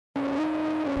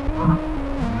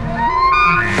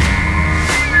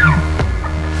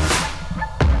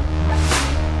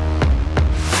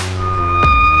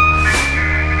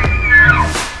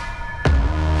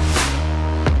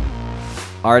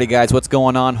Alrighty, guys, what's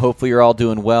going on? Hopefully you're all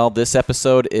doing well. This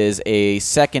episode is a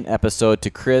second episode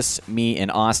to Chris, me, and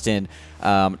Austin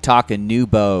talking new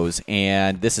bows.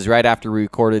 And this is right after we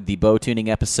recorded the bow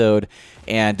tuning episode.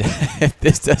 And if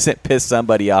this doesn't piss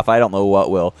somebody off, I don't know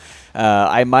what will.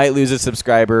 I might lose a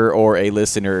subscriber or a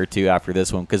listener or two after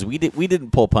this one because we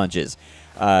didn't pull punches.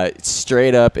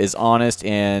 Straight up is honest,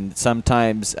 and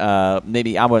sometimes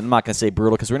maybe I'm not going to say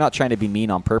brutal because we're not trying to be mean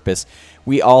on purpose.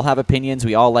 We all have opinions.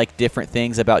 We all like different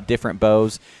things about different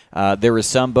bows. There were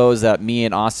some bows that me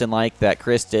and Austin liked that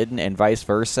Chris didn't, and vice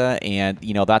versa. And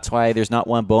that's why there's not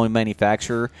one bow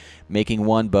manufacturer making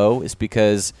one bow. Is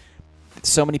because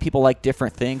so many people like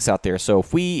different things out there. So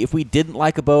if we didn't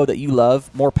like a bow that you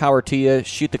love, more power to you.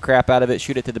 Shoot the crap out of it.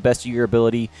 Shoot it to the best of your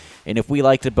ability. And if we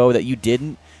liked a bow that you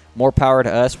didn't, more power to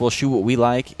us. We'll shoot what we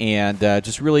like, and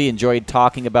just really enjoyed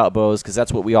talking about bows because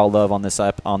that's what we all love on this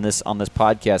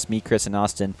podcast. Me, Chris, and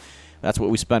Austin. That's what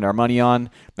we spend our money on.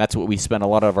 That's what we spend a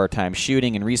lot of our time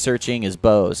shooting and researching is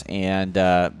bows. And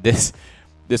this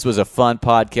was a fun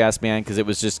podcast, man, because it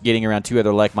was just getting around two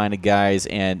other like-minded guys,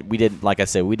 and we didn't, like I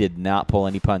said, we did not pull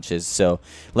any punches. So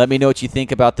let me know what you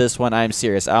think about this one. I'm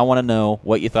serious. I want to know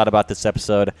what you thought about this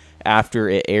episode after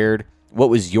it aired. What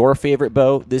was your favorite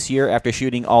bow this year after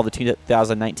shooting all the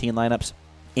 2019 lineups?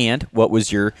 And what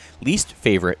was your least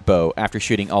favorite bow after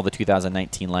shooting all the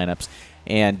 2019 lineups?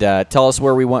 And tell us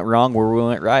where we went wrong, where we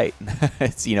went right.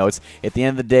 It's at the end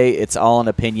of the day, it's all an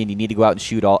opinion. You need to go out and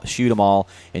shoot them all,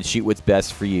 and shoot what's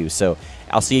best for you. So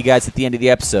I'll see you guys at the end of the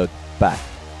episode. Bye.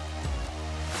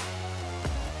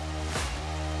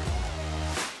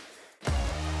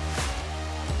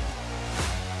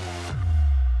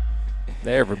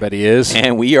 There everybody is.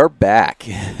 And we are back.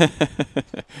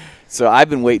 So I've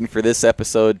been waiting for this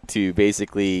episode to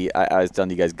basically, I was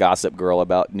telling you guys, Gossip Girl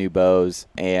about new bows.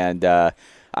 And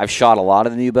I've shot a lot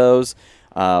of the new bows.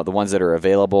 The ones that are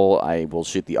available, I will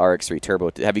shoot the RX3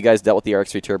 Turbo. Have you guys dealt with the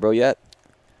RX3 Turbo yet?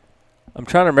 I'm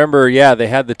trying to remember. Yeah, they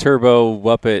had the Turbo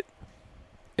up at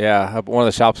one of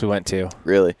the shops we went to.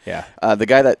 Really? Yeah. The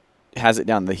guy that has it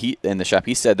down in the shop,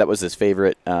 he said that was his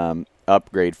favorite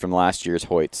upgrade from last year's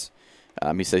Hoyts.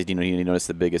 He says, he noticed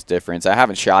the biggest difference. I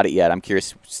haven't shot it yet. I'm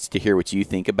curious to hear what you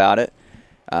think about it.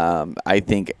 I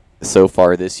think so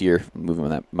far this year, moving on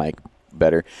that mic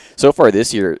better. So far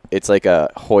this year, it's like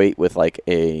a Hoyt with like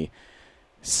a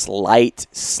slight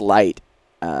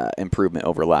improvement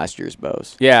over last year's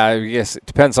bows. Yeah, I guess it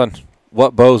depends on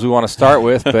what bows we want to start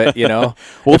with, but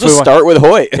we'll just start with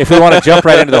Hoyt. If we want to jump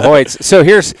right into the Hoyts. So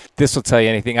this will tell you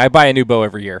anything. I buy a new bow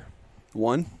every year.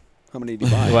 One? How many do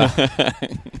you buy? Well,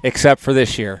 except for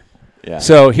this year. Yeah.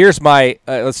 So here's my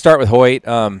let's start with Hoyt.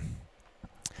 I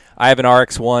have an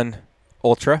RX1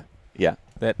 Ultra. Yeah.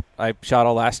 That I shot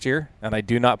all last year, and I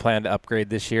do not plan to upgrade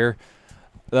this year.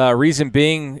 The reason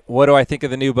being, what do I think of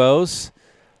the new bows?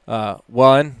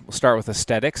 One, we'll start with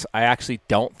aesthetics. I actually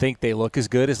don't think they look as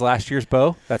good as last year's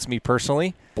bow. That's me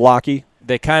personally. Blocky.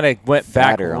 They kind of went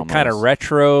back, kind of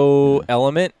retro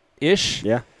element-ish.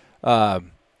 Yeah.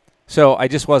 So I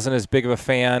just wasn't as big of a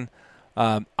fan.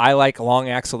 I like long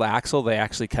axle to axle. They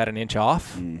actually cut an inch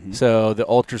off. Mm-hmm. So the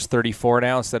Ultra's 34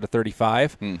 now instead of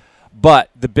 35.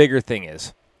 But the bigger thing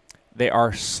is they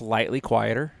are slightly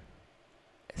quieter,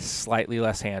 slightly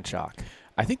less hand shock.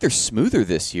 I think they're smoother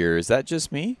this year. Is that just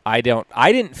me? I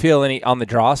didn't feel any on the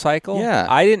draw cycle. Yeah.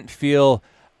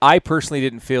 I personally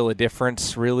didn't feel a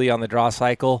difference really on the draw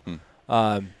cycle.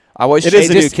 It is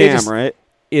a new cam, right?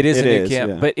 It is a new cam,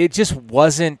 yeah. But it just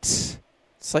wasn't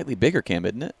slightly bigger cam,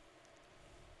 isn't it?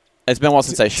 It's been a while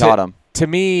since I shot them. To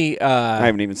me, I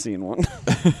haven't even seen one.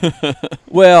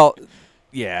 Well,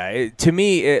 yeah. To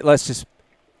me,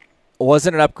 was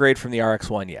it an upgrade from the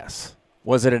RX1? Yes.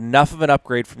 Was it enough of an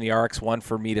upgrade from the RX1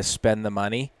 for me to spend the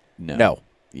money? No.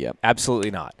 Yep.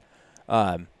 Absolutely not.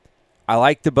 I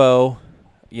like the bow.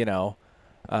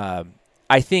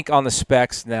 I think on the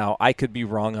specs now, I could be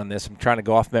wrong on this. I'm trying to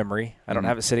go off memory. I don't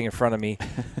have it sitting in front of me.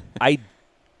 I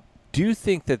do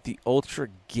think that the Ultra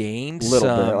gained a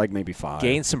little bit, like maybe 5.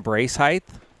 Gained some brace height,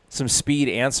 some speed,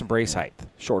 and some brace height.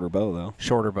 Shorter bow, though.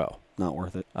 Shorter bow. Not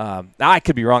worth it. Now I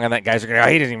could be wrong on that. Guys are going,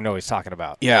 he doesn't even know what he's talking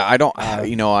about. Yeah, I don't. I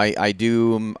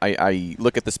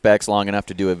look at the specs long enough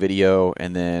to do a video,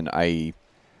 and then that's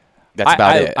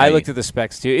about it. I looked at the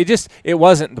specs too. It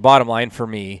wasn't the bottom line for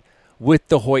me with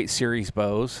the Hoyt series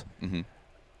bows. Mm-hmm.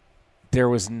 There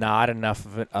was not enough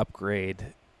of an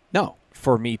upgrade.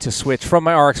 For me to switch from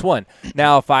my RX1.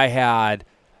 Now, if I had,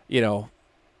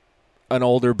 an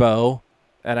older bow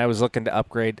and I was looking to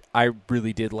upgrade, I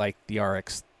really did like the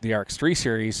RX3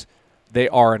 series. They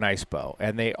are a nice bow,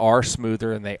 and they are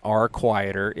smoother, and they are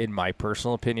quieter, in my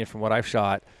personal opinion, from what I've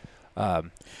shot.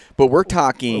 But we're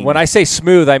talking... When I say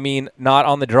smooth, I mean not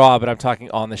on the draw, but I'm talking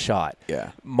on the shot.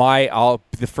 Yeah. I'll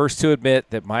be the first to admit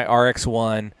that my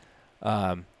RX1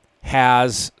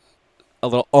 has a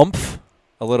little oomph,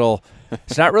 a little...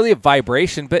 It's not really a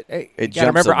vibration, but you got to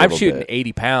remember, I'm shooting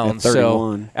 80 pounds,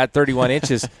 so at 31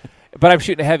 inches. But I'm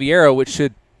shooting a heavy arrow, which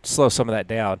should slow some of that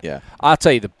down. Yeah. I'll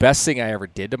tell you, the best thing I ever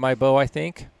did to my bow, I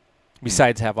think,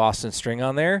 besides have Austin string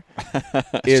on there,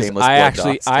 is I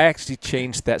actually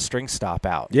changed that string stop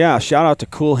out. Yeah, shout out to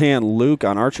Cool Hand Luke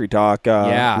on Archery Talk.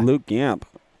 Luke Gamp.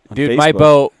 Dude, Facebook. my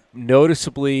bow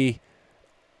noticeably,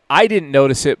 I didn't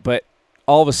notice it, but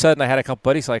all of a sudden I had a couple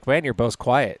buddies like, man, your bow's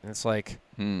quiet. And it's like,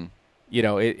 you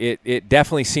know, it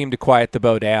definitely seemed to quiet the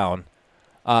bow down.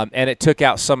 And it took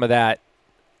out some of that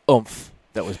oomph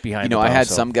that was behind the bow. I had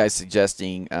some guys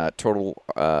suggesting titanium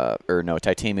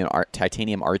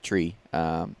archery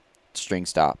string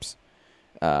stops.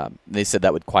 They said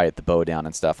that would quiet the bow down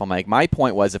and stuff. I'm like, my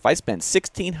point was, if I spend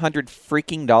 $1,600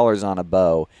 freaking dollars on a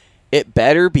bow, it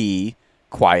better be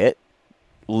quiet,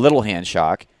 little hand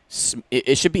shock.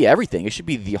 It should be everything. It should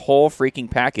be the whole freaking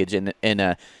package. And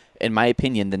in my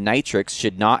opinion, the Nitrix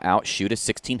should not outshoot a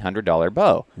 $1,600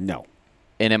 bow. No.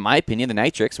 And in my opinion, the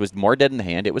Nitrix was more dead in the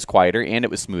hand. It was quieter, and it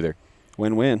was smoother.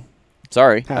 Win-win.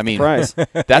 Sorry. Half the price.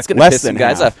 That's going to piss some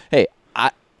guys off. Hey,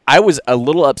 I was a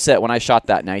little upset when I shot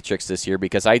that Nitrix this year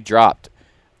because I dropped.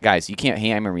 Guys, you can't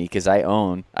hammer me because I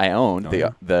own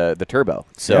the turbo.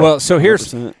 So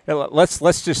here's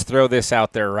let's just throw this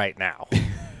out there right now.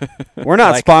 We're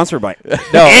not sponsored by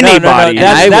anybody.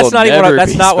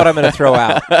 That's not what I'm going to throw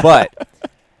out. But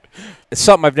it's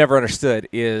something I've never understood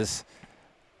is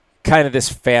kind of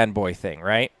this fanboy thing,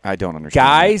 right? I don't understand.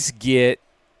 Guys get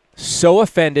so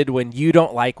offended when you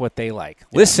don't like what they like.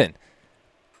 Yeah. Listen,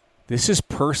 this is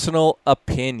personal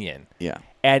opinion. Yeah.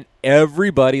 And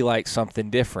everybody likes something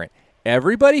different.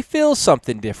 Everybody feels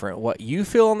something different. What you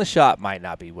feel on the shot might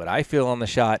not be what I feel on the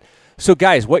shot. So,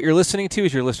 guys, what you're listening to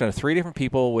is you're listening to 3 different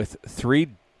people with 3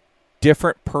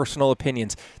 different personal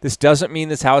opinions. This doesn't mean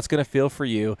that's how it's going to feel for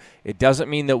you. It doesn't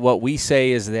mean that what we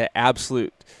say is the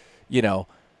absolute,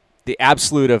 the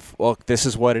absolute of, well, this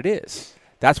is what it is.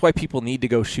 That's why people need to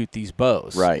go shoot these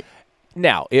bows. Right.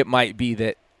 Now, it might be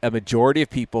that a majority of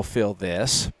people feel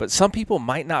this, but some people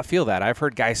might not feel that. I've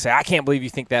heard guys say, I can't believe you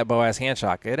think that bow has hand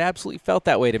shock. It absolutely felt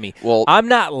that way to me. Well, I'm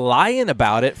not lying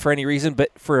about it for any reason, but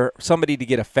for somebody to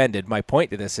get offended, my point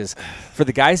to this is for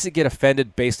the guys that get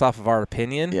offended based off of our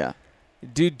opinion,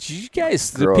 dude, you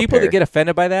guys, the people that get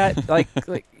offended by that, like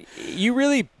you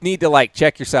really need to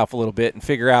check yourself a little bit and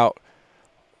figure out,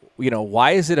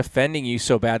 why is it offending you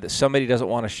so bad that somebody doesn't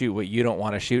want to shoot what you don't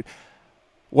want to shoot?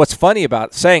 What's funny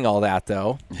about saying all that,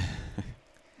 though,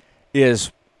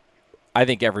 is I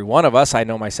think every one of us, I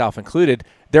know myself included,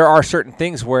 there are certain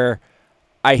things where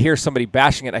I hear somebody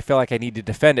bashing it and I feel like I need to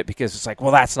defend it because it's like,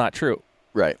 well, that's not true.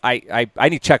 Right. I need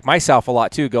to check myself a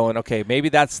lot, too, going, okay, maybe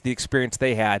that's the experience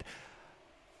they had.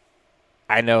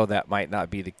 I know that might not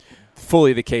be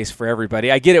fully the case for everybody.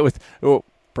 I get it with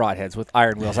broadheads, with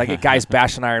iron wheels. I get guys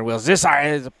bashing iron wheels. There was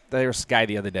a guy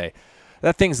the other day.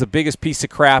 That thing's the biggest piece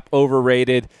of crap,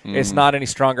 overrated. It's not any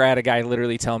stronger. I had a guy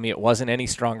literally tell me it wasn't any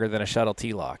stronger than a shuttle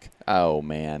T-lock. Oh,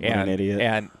 man. What an idiot.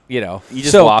 And, you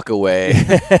just walk away.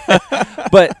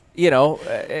 But,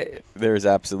 there's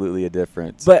absolutely a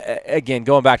difference. But, again,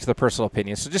 going back to the personal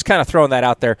opinion. So just kind of throwing that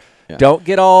out there. Yeah. Don't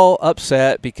get all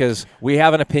upset because we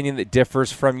have an opinion that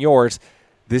differs from yours.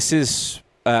 This is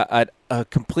a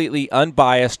completely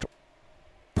unbiased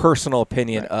personal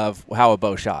opinion of how a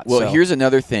bow shot. Well, here's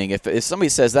another thing. If somebody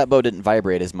says that bow didn't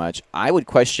vibrate as much, I would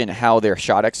question how their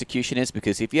shot execution is,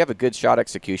 because if you have a good shot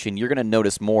execution, you're going to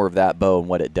notice more of that bow and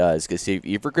what it does. Because if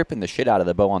you're gripping the shit out of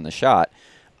the bow on the shot,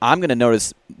 I'm going to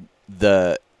notice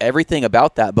everything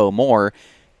about that bow more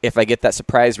if I get that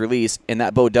surprise release and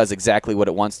that bow does exactly what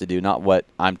it wants to do, not what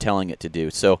I'm telling it to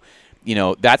do. So,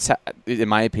 that's, in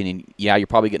my opinion, you're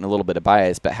probably getting a little bit of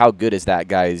bias, but how good is that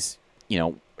guy's,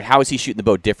 how is he shooting the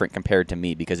bow different compared to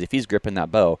me? Because if he's gripping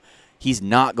that bow, he's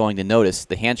not going to notice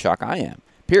the hand shock I am,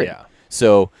 period. Yeah.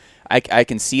 So I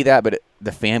can see that, but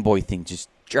the fanboy thing just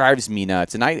drives me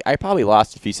nuts. And I probably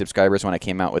lost a few subscribers when I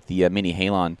came out with the Mini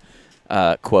Halon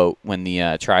quote when the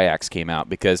Triax came out,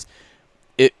 because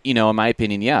it, in my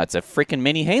opinion, it's a freaking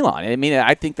Mini Halon. I mean,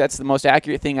 I think that's the most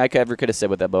accurate thing I could have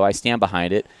said with that bow. I stand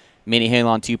behind it. Mini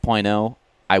Halon 2.0,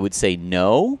 I would say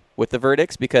no with the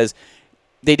verdicts, because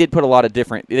they did put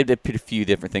a few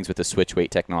different things with the switch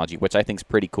weight technology, which I think is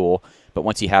pretty cool. But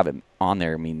once you have it on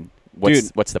there, I mean,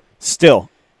 what's the still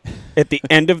at the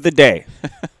end of the day,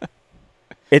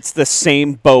 it's the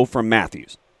same bow from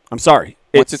Mathews. I'm sorry,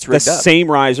 it's the same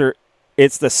riser,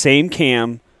 it's the same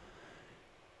cam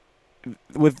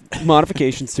with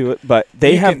modifications to it, but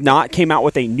they have not came out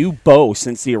with a new bow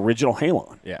since the original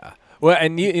Halon. Yeah. Well,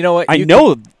 and you know what? I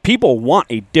know people want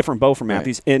a different bow from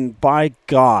Mathews, and by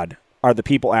God, are the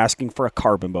people asking for a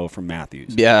carbon bow from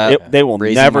Mathews. Yeah. They will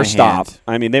never stop.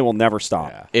 I mean, they will never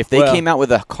stop. Yeah. If they came out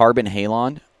with a carbon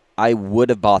Halon, I would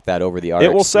have bought that over the RX.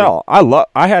 It will sell.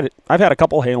 I've had a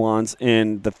couple Halons,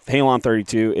 and the Halon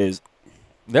 32 is.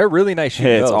 They're really nice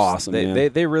shooting bows. It's awesome.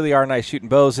 They really are nice shooting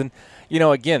bows, and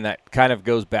again, that kind of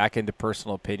goes back into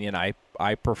personal opinion.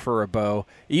 I prefer a bow,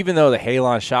 even though the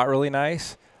Halon shot really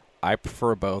nice. I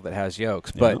prefer a bow that has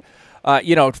yokes. Yeah.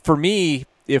 But, for me,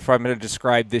 if I'm going to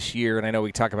describe this year, and I know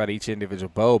we talk about each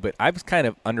individual bow, but I was kind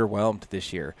of underwhelmed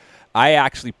this year. I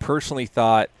actually personally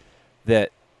thought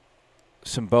that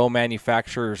some bow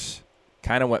manufacturers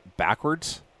kind of went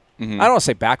backwards. Mm-hmm. I don't want to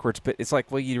say backwards, but it's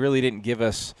like, well, you really didn't give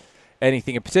us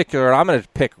anything in particular. And I'm going to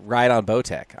pick right on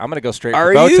Bowtech. I'm going to go straight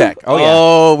for Bowtech. Oh, yeah.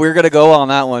 Oh, we're going to go on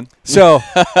that one. So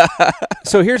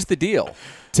here's the deal.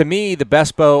 To me, the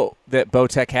best bow that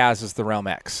Bowtech has is the Realm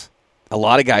X. A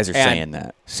lot of guys are saying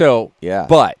that. So, yeah.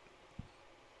 But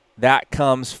that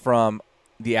comes from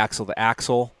the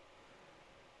axle-to-axle,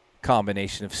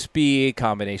 combination of speed,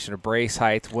 combination of brace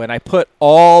height. When I put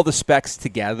all the specs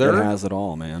together, it has it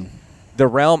all, man. The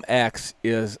Realm X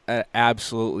is an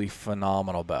absolutely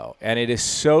phenomenal bow, and it is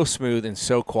so smooth and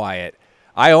so quiet.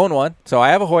 I own one, so I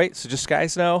have a Hoyt, so just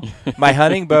guys know. My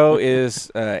hunting bow is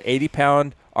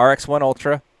 80-pound RX-1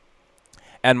 Ultra,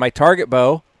 and my target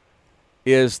bow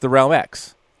is the Realm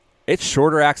X. It's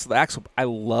shorter axle-to-axle. I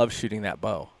love shooting that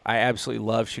bow. I absolutely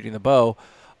love shooting the bow.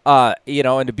 And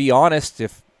to be honest,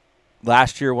 if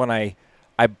last year when I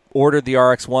ordered the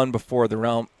RX-1 before the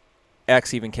Realm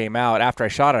X even came out, after I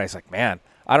shot it, I was like, man,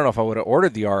 I don't know if I would have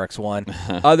ordered the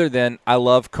RX-1 other than I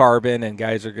love carbon, and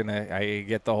guys are I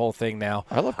get the whole thing now.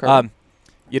 I love carbon.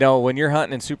 When you're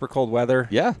hunting in super cold weather,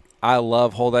 yeah, I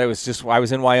love holding. I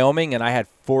was in Wyoming, and I had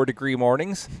 4-degree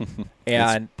mornings,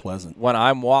 and it's pleasant. When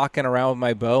I'm walking around with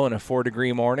my bow in a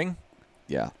 4-degree morning,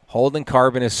 yeah, holding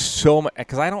carbon is so much,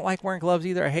 because I don't like wearing gloves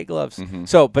either. I hate gloves. Mm-hmm.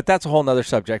 So, but that's a whole nother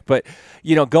subject. But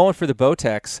going for the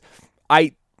Bowtechs,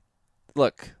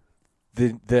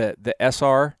 the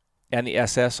SR and the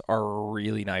SS are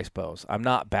really nice bows. I'm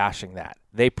not bashing that.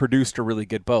 They produced a really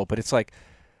good bow, but it's like,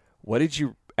 what did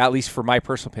you, at least for my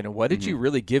personal opinion, what did you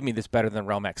really give me that's better than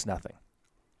Realm X? Nothing.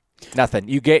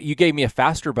 You gave me a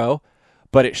faster bow,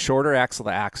 but it's shorter axle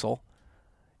to axle.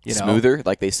 Smoother,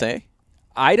 like they say?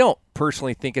 I don't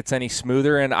personally think it's any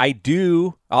smoother, and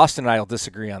Austin and I will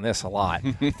disagree on this a lot.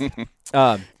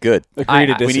 Good. Agree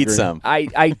to disagree. We need some.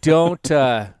 I don't,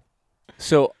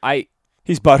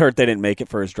 He's butthurt they didn't make it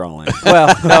for his draw length. Well,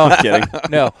 no, I'm kidding.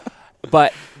 No,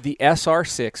 but the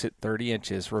SR6 at 30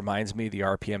 inches reminds me of the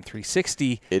RPM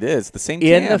 360. It is the same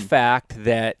in cam. the fact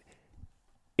that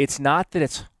it's not that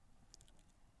it's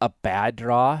a bad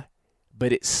draw,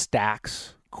 but it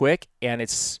stacks quick, and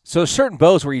it's so certain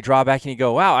bows where you draw back and you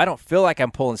go, wow, I don't feel like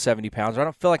I'm pulling 70 pounds, or I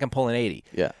don't feel like I'm pulling 80.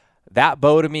 Yeah, that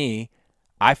bow to me,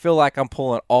 I feel like I'm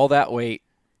pulling all that weight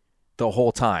the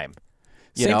whole time.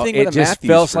 Same thing with it a just Mathews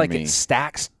feels for like me. it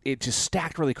stacks. It just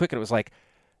stacked really quick, and it was like,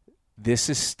 this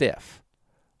is stiff.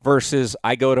 Versus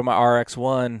I go to my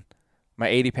RX-1, my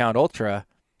 80-pound Ultra,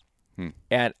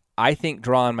 and I think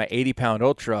drawing my 80-pound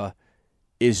Ultra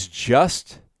is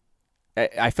just.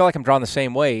 I feel like I'm drawing the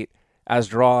same weight as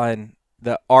drawing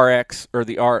the the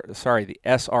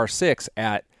SR6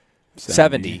 at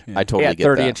 70. I totally at get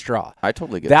 30-inch draw. I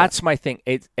totally get That's my thing.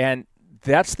 And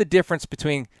that's the difference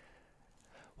between.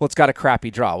 Well, it's got a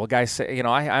crappy draw. Well, guys say,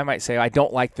 I might say I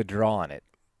don't like the draw on it.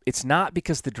 It's not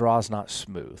because the draw is not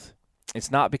smooth.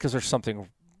 It's not because there's something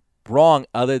wrong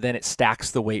other than it stacks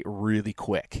the weight really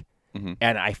quick. Mm-hmm.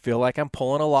 And I feel like I'm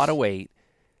pulling a lot of weight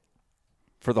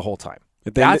for the whole time.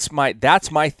 That's my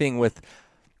thing with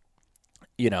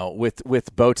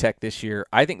Bowtech this year.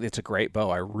 I think it's a great bow.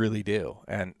 I really do.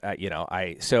 And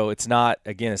so it's not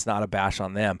a bash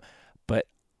on them, but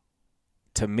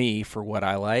to me, for what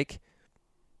I like,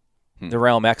 the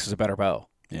Realm X is a better bow.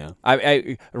 Yeah.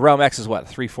 Realm X is what,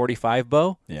 345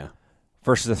 bow? Yeah.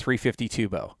 Versus a 352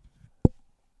 bow.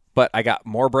 But I got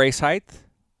more brace height,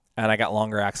 and I got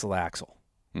longer axle to axle.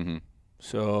 Mm-hmm.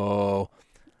 So,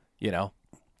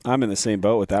 I'm in the same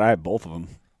boat with that. I have both of them.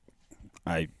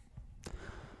 I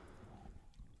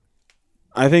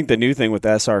think the new thing with the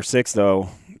SR6, though,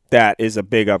 that is a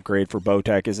big upgrade for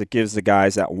Bowtech is it gives the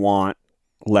guys that want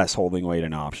less holding weight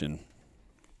an option.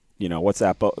 You know, what's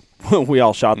that bow? We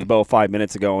all shot the bow 5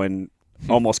 minutes ago and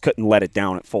almost couldn't let it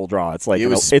down at full draw. It's like it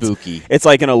was spooky. It's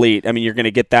like an Elite. I mean, you're going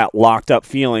to get that locked up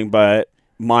feeling, but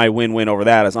my win-win over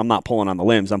that is I'm not pulling on the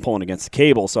limbs. I'm pulling against the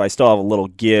cable, so I still have a little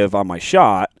give on my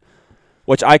shot,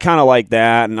 which I kind of like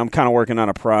that, and I'm kind of working on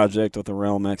a project with the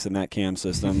Realmex and that cam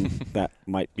system that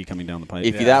might be coming down the pipe.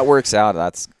 If that works out,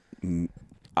 that's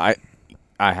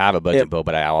I have a budget bow,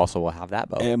 but I also will have that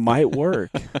bow. It might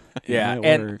work.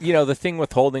 The thing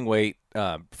with holding weight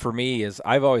for me is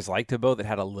I've always liked a bow that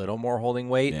had a little more holding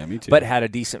weight, me too. but had a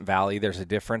decent valley. There's a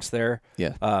difference there.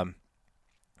 Yeah.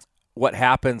 What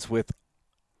happens with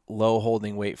low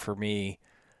holding weight for me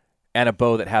and a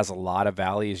bow that has a lot of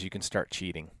valley is you can start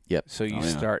cheating. Yep. So you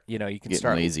start, you can Getting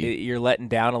start lazy. You're letting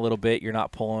down a little bit. You're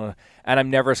not pulling, and I'm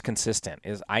never as consistent.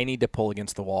 Is I need to pull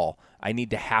against the wall. I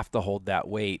need to have to hold that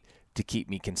weight to keep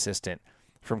me consistent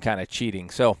from kind of cheating.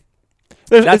 So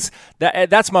that's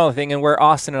my only thing. And where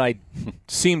Austin and I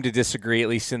seem to disagree, at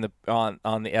least in the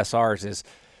on the SRs, is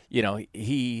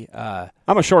he.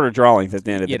 I'm a shorter draw length at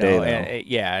the end of the day, though.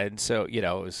 And so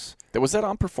it was that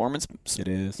on performance? It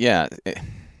is. Yeah.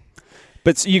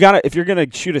 But you got to, if you're going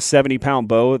to shoot a 70-pound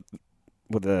bow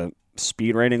with a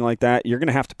speed rating like that, you're going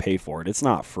to have to pay for it. It's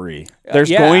not free.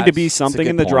 There's going to be something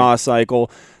in the draw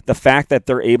cycle. The fact that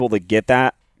they're able to get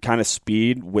that kind of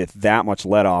speed with that much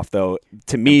let off, though,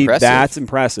 to me, that's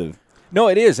impressive. No,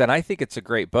 it is, and I think it's a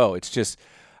great bow. It's just,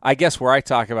 I guess where I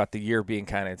talk about the year being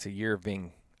it's a year of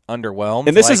being underwhelmed.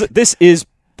 And this is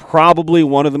probably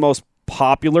one of the most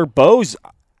popular bows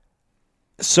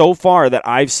so far that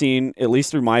I've seen, at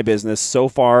least through my business, so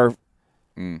far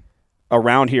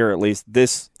around here at least.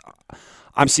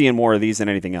 I'm seeing more of these than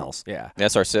anything else. Yeah. The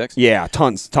SR6? Yeah,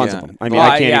 tons of them. I mean,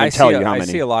 I can't even tell you how many. I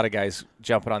see a lot of guys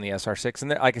jumping on the SR6,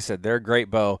 and like I said, they're a great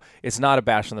bow. It's not a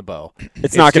bash on the bow.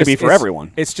 It's not going to be for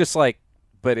everyone. It's just like,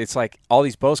 but it's like all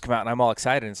these bows come out, and I'm all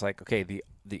excited. And it's like, okay, the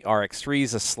RX3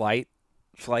 is a slight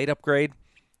upgrade.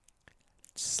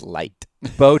 Slight.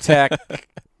 Bowtech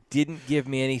didn't give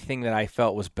me anything that I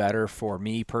felt was better for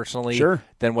me personally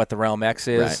than what the Realm X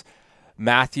is. Right.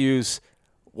 Matthews,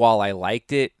 while I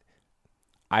liked it,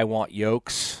 I want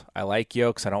yokes. I like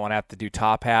yokes. I don't want to have to do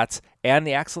top hats. And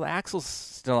the axle's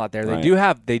still not there. Right.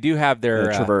 They do have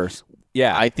their Traverse.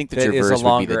 Yeah, I think the Traverse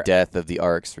would be the death of the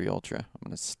RX3 Ultra. I'm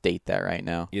going to state that right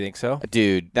now. You think so?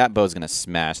 Dude, that bow's going to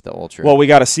smash the Ultra. Well, we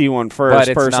got to see one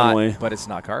first, personally. But it's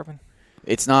not carbon.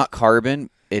 It's not carbon.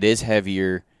 It is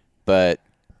heavier, but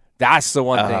that's the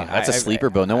one thing. That's a sleeper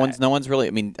bow. No one's really.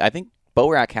 I mean, I think Bow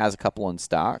Rack has a couple in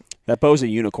stock. That bow's a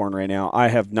unicorn right now. I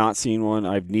have not seen one.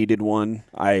 I've needed one.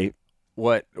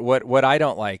 What I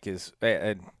don't like is,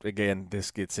 and again,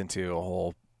 this gets into a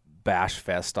whole bash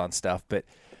fest on stuff, but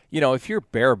if your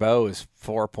bare bow is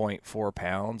 4.4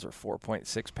 pounds or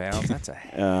 4.6 pounds, that's a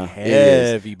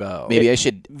heavy bow. Maybe I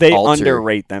should. They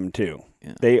underrate them too.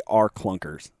 Yeah. They are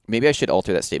clunkers. Maybe I should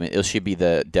alter that statement. It should be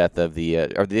the death of the.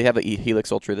 Or did they have a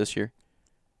Helix Ultra this year?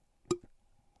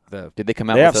 Did they come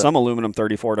out? They have some aluminum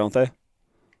 34, don't they?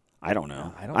 I don't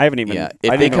know. I haven't even. Yeah.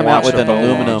 If they come out with an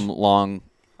aluminum long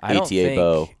ATA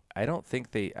bow, I don't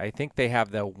think they. I think they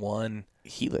have the one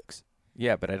Helix.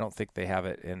 Yeah, but I don't think they have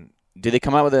it in. Did they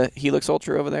come out with a Helix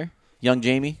Ultra over there, young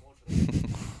Jamie?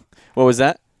 What was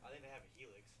that? I think they have a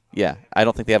Helix. Yeah, I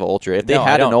don't think they have an Ultra. If they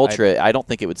had an Ultra, I don't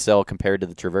think it would sell compared to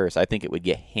the Traverse. I think it would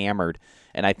get hammered,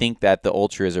 and I think that the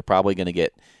Ultras are probably going to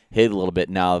get hit a little bit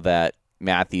now that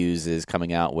Matthews is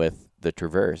coming out with the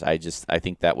Traverse. I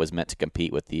think that was meant to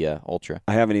compete with the Ultra.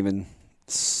 I haven't even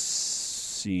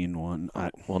seen one.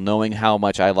 Well, knowing how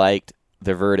much I liked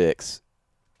the Verdicts,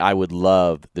 I would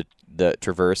love the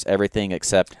Traverse, everything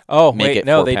except make it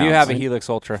 4 they pounds. do have a Helix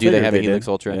Ultra. Do they have a Helix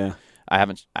Ultra? Yeah. I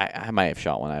haven't. I might have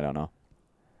shot one. I don't know.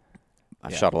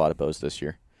 I've shot a lot of bows this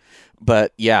year,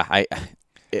 but yeah, I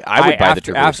would buy the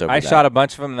Traverse over I that. shot a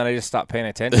bunch of them, and then I just stopped paying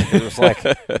attention. It was like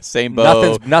same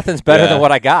bow. Nothing's better than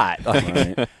what I got.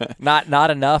 Like, not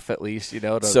enough, at least,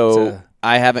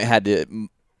 I haven't had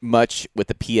much with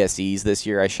the PSEs this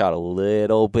year. I shot a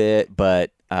little bit,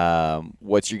 but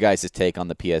what's your guys' take on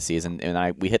the PSEs?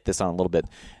 And we hit this on a little bit.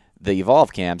 The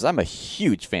Evolve cams. I'm a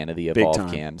huge fan of the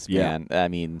Evolve cams, man. I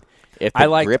mean, if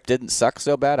the grip didn't suck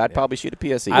so bad, I'd probably shoot a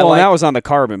PSE. Well, that was on the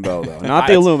carbon bow, though, not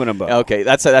the aluminum bow. Okay,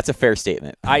 that's a fair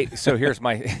statement. So here's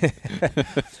my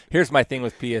thing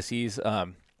with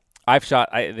PSEs. I've shot.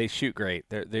 They shoot great.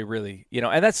 They really,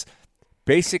 and that's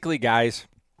basically, guys.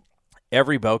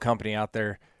 Every bow company out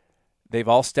there, they've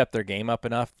all stepped their game up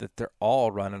enough that they're all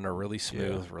running a really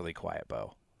smooth, really quiet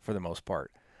bow for the most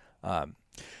part. I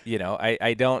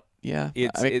don't. Yeah,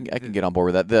 I can get on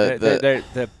board with that.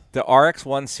 The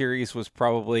RX-1 series was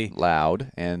probably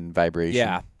loud and vibration.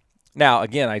 Yeah. Now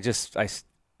again, I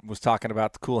was talking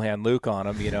about the Cool Hand Luke on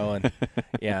them,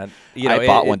 and I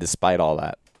bought one despite all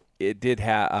that. It did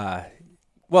have.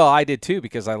 Well, I did too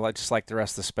because I just like the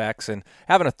rest of the specs, and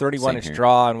having a 31-inch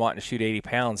draw and wanting to shoot 80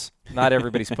 pounds. Not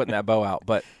everybody's putting that bow out,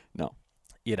 but no,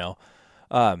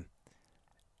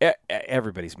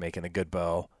 everybody's making a good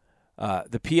bow.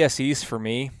 The PSEs for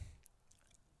me,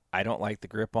 I don't like the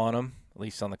grip on them, at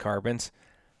least on the carbons.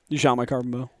 You shot my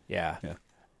carbon bow? Yeah.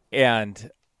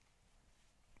 And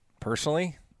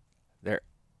personally, they're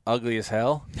ugly as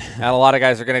hell. And a lot of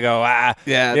guys are going to go,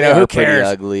 they who are cares? Pretty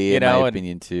ugly, in my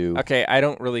opinion, too. Okay, I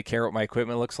don't really care what my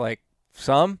equipment looks like,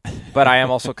 but I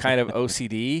am also kind of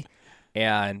OCD.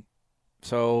 And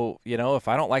so, if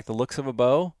I don't like the looks of a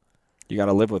bow, you got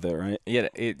to live with it, right? Yeah,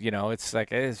 it's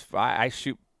like I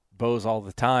shoot bows all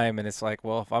the time, and it's like,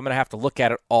 well, if I'm going to have to look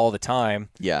at it all the time,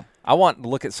 I want to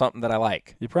look at something that I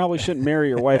like. You probably shouldn't marry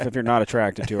your wife if you're not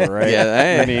attracted to her, right?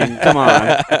 Yeah, I mean, come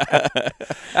on.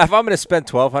 If I'm going to spend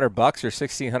 $1,200 or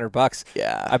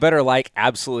 $1,600, I better like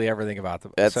absolutely everything about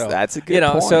them. That's a good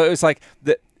point. So it's like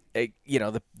the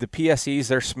PSEs,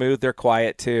 they're smooth, they're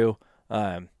quiet too.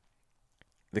 The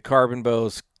carbon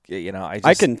bows,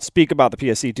 I can speak about the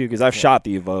PSE too because I've shot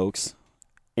the Evokes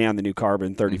and the new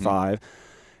Carbon 35. Mm-hmm.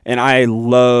 And I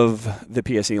love the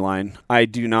PSE line. I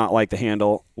do not like the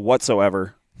handle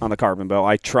whatsoever on the carbon bow.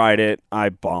 I tried it. I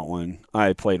bought one.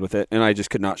 I played with it, and I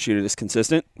just could not shoot it as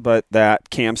consistent. But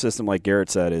that cam system, like Garrett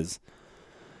said, it's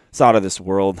out of this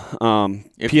world.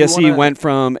 PSE went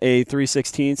from a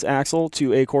 3/16 axle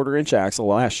to a 1/4-inch axle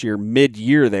last year.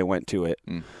 Mid-year they went to it,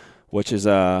 which is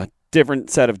a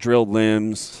different set of drilled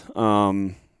limbs.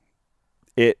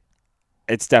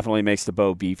 It definitely makes the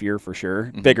bow beefier for sure.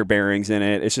 Mm-hmm. Bigger bearings in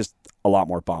it. It's just a lot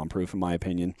more bomb-proof in my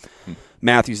opinion.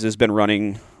 Matthews has been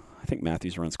running, I think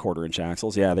Matthews runs 1/4-inch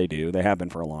axles. Yeah, they do. They have been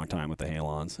for a long time with the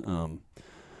Halons.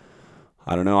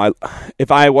 I don't know.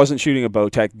 If I wasn't shooting a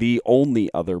Bowtech, the only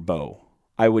other bow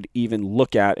I would even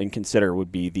look at and consider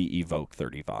would be the Evoke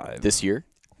 35. This year?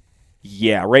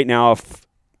 Yeah. Right now, if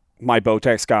my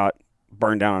Bowtech's got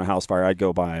burned down in a house fire, I'd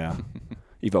go buy a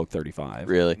Evoke 35.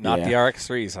 Really? Not the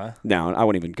RX3s, huh? No, I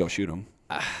wouldn't even go shoot them.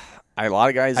 A lot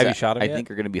of guys have you shot them I yet?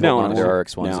 think are going to be holding on to their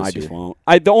RX1s No, this I just year. won't.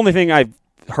 The only thing I've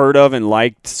heard of and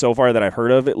liked so far that I've heard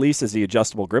of at least is the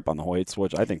adjustable grip on the Hoyts,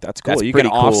 which I think that's cool. That's you can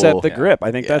pretty offset cool. the grip.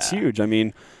 I think that's huge. I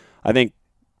mean, I think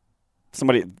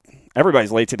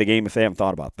everybody's late to the game if they haven't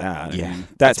thought about that. Yeah. I mean,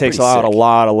 that takes out a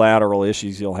lot of lateral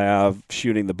issues you'll have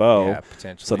shooting the bow. Yeah,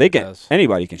 potentially. So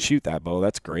anybody can shoot that bow.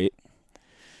 That's great.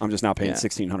 I'm just not paying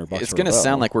 $1,600. It's going to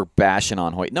sound like we're bashing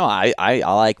on Hoyt. No, I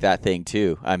like that thing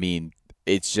too. I mean,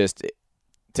 it's just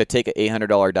to take an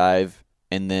 $800 dive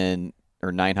and then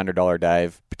or $900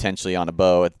 dive potentially on a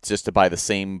bow. It's just to buy the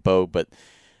same bow, but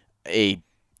a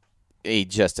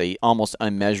almost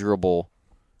unmeasurable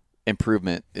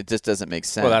improvement. It just doesn't make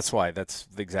sense. Well, that's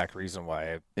the exact reason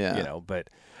why. But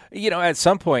at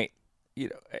some point,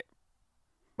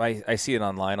 I see it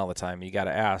online all the time. You got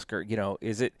to ask, or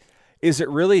is it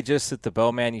really just that the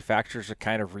bow manufacturers are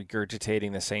kind of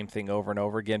regurgitating the same thing over and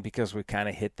over again because we kind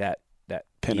of hit that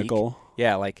pinnacle? Peak?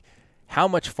 Yeah, like how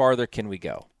much farther can we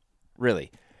go?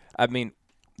 Really? I mean,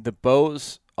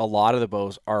 a lot of the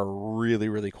bows are really,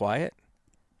 really quiet,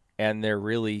 and they're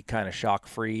really kind of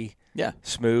shock-free,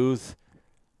 smooth.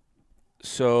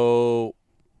 So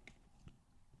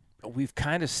we've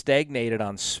kind of stagnated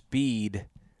on speed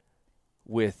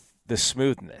with the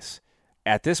smoothness.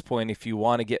 At this point, if you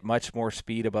want to get much more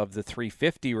speed above the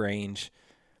 350 range,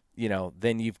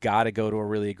 then you've got to go to a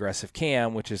really aggressive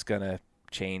cam, which is going to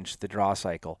change the draw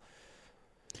cycle.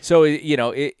 So,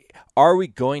 are we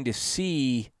going to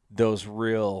see those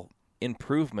real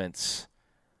improvements?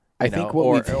 I think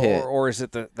we've hit. Or is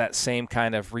it that same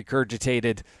kind of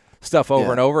regurgitated stuff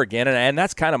over and over again? And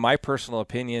that's kind of my personal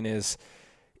opinion is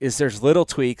there's little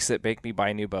tweaks that make me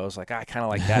buy new bows. Like, I kind of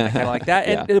like that, I kind of like that.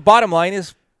 And the bottom line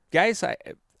is, guys,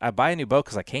 I buy a new bow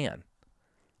because I can.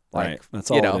 Like, right.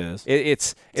 That's all it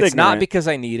is. It's not because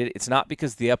I need it. It's not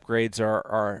because the upgrades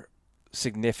are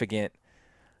significant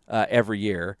every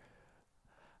year.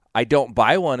 I don't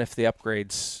buy one if the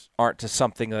upgrades aren't to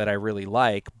something that I really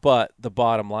like. But the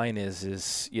bottom line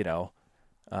is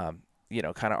kind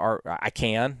of I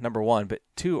can, number one, but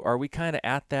two, are we kind of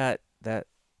at that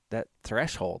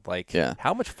threshold? Like,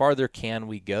 how much farther can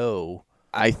we go?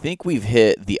 I think we've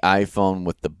hit the iPhone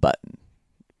with the button.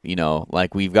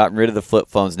 Like we've gotten rid of the flip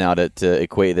phones now to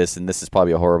equate this, and this is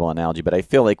probably a horrible analogy, but I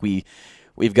feel like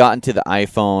we've gotten to the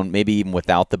iPhone, maybe even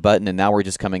without the button, and now we're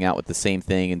just coming out with the same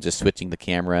thing and just switching the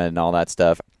camera and all that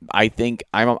stuff. I think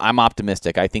I'm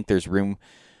optimistic. I think there's room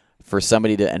for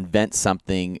somebody to invent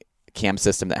something, cam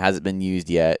system that hasn't been used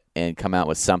yet, and come out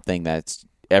with something that's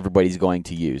everybody's going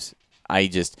to use.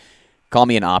 Call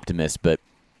me an optimist, but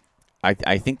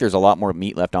I think there's a lot more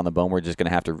meat left on the bone. We're just going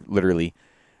to have to literally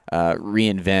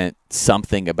reinvent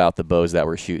something about the bows that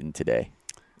we're shooting today.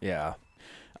 Yeah.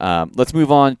 Let's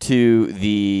move on to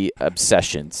the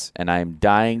Obsessions, and I'm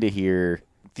dying to hear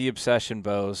the Obsession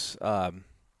bows.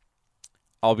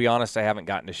 I'll be honest, I haven't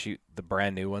gotten to shoot the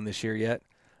brand new one this year yet.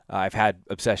 I've had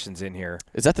Obsessions in here.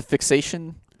 Is that the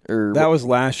Fixation? Or that was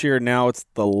last year. Now it's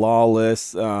the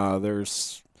Lawless.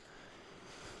 There's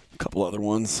a couple other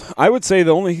ones. I would say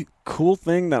the only cool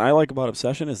thing that I like about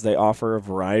Obsession is they offer a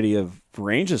variety of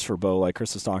ranges for bow, like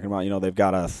Chris was talking about. You know, they've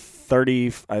got a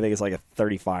 30, I think it's like a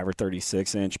 35 or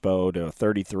 36 inch bow to a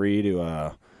 33 to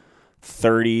a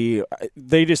 30.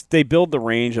 They build the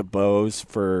range of bows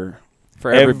for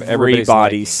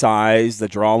every size. The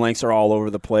draw lengths are all over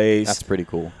the place. That's pretty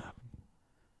cool.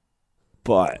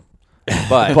 But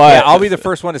yeah, I'll be the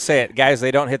first one to say it, guys.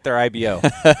 They don't hit their IBO.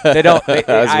 They don't. I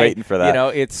was waiting for that. You know,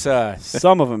 it's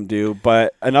some of them do.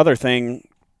 But another thing,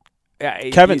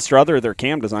 Kevin Struther, their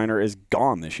cam designer, is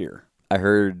gone this year. I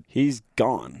heard he's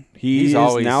gone. He's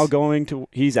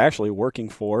actually working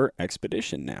for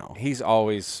Expedition now. He's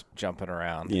always jumping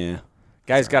around. Yeah,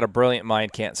 guy's got a brilliant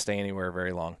mind. Can't stay anywhere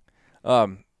very long.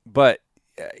 But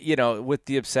you know, with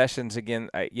the Obsessions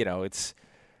again, this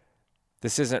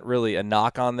isn't really a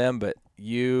knock on them, but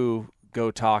you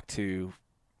go talk to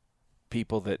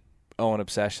people that own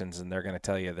Obsessions, and they're going to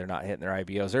tell you they're not hitting their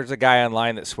IBOs. There's a guy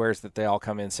online that swears that they all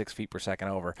come in 6 feet per second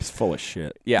over. He's full of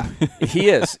shit. Yeah, he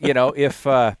is. You know, if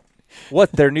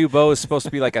their new bow is supposed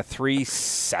to be like a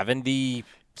 370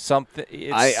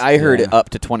 something. I heard it up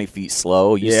to 20 feet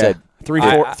slow. You said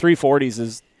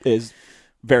 340s is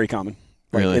very common.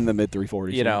 Like really? In the mid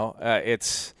 340s. You know,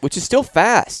 it's which is still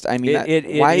fast. I mean, it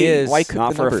is. Why cook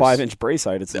not the for numbers? a 5-inch brace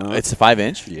height? It's not. It's a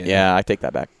 5-inch. Yeah, I take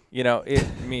that back. You know, I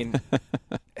mean,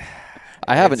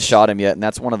 I haven't shot him yet, and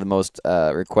that's one of the most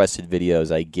requested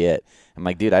videos I get. I'm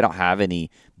like, dude, I don't have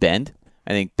any Bend.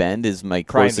 I think Bend is my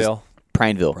closest.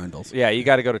 Prineville. Yeah, you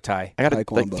got to go to Ty. I got like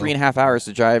 3.5 hours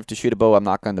to drive to shoot a bow I'm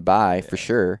not going to buy for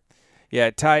sure. Yeah,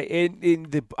 Ty.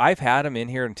 I've had them in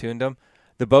here and tuned them.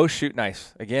 The bows shoot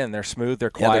nice. Again, they're smooth.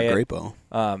 They're quiet. Yeah, they're a great bow.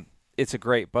 It's a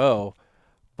great bow,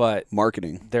 but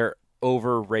marketing. They're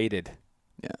overrated.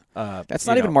 Yeah, that's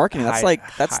not even marketing. That's like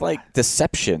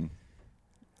deception.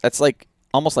 That's like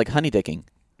almost like honey dicking.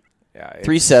 Yeah,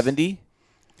 370.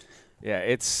 Yeah,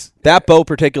 it's that bow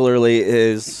particularly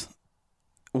is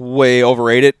way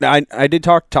overrated. I did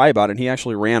talk to Ty about it, and he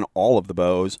actually ran all of the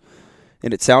bows.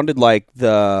 And it sounded like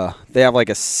they have like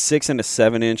a 6 and a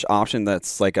 7-inch option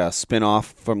that's like a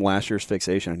spin-off from last year's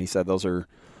Fixation. And he said those are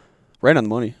right on the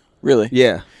money. Really?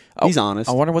 Yeah. He's honest.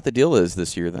 I wonder what the deal is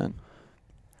this year then.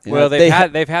 Yeah, well,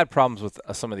 they've had problems with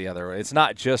some of the other. It's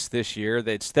not just this year.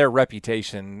 It's their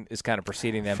reputation is kind of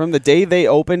preceding them. From the day they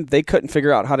opened, they couldn't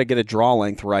figure out how to get a draw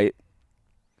length right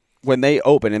when they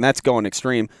opened, and that's going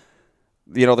extreme.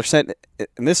 You know, they're sent,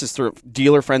 and this is through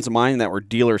dealer friends of mine that were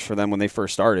dealers for them when they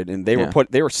first started, and they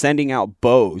were sending out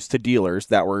bows to dealers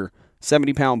that were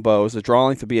 70-pound bows. The draw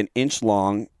length would be an inch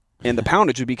long, and the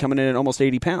poundage would be coming in at almost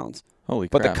 80 pounds. Holy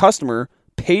crap! But the customer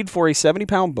paid for a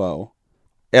 70-pound bow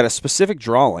at a specific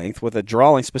draw length with a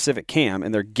draw length specific cam,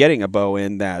 and they're getting a bow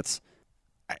in that's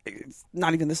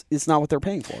not even this. It's not what they're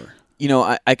paying for. You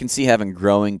know, I can see having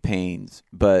growing pains,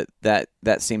 but that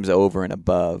seems over and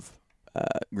above.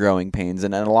 Growing pains,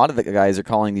 and a lot of the guys are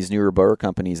calling these newer bow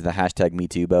companies the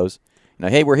 #MeToo bows. You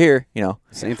know, hey, we're here. You know,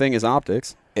 same thing as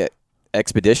optics.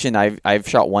 Expedition. I've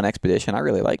shot one Expedition. I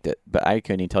really liked it, but I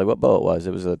couldn't even tell you what bow it was.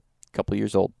 It was a couple of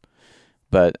years old.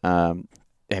 But have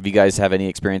you guys have any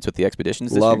experience with the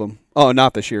Expeditions? Love them. Oh,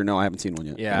 not this year. No, I haven't seen one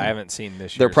yet. Yeah, I haven't seen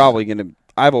this year. They're probably gonna.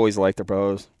 I've always liked their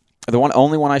bows. The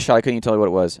only one I shot, I couldn't even tell you what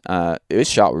it was. It was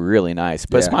shot really nice,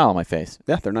 but a smile on my face.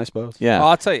 Yeah, they're nice bows. Yeah, well,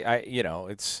 I'll tell you.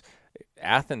 It's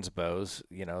Athens bows,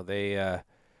 you know, they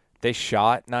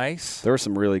shot nice. There were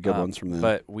some really good ones from them.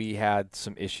 But we had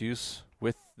some issues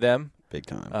with them. Big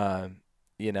time.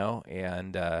 You know,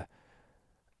 and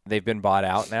they've been bought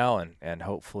out now, and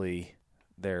hopefully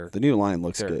the new line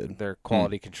looks good. Their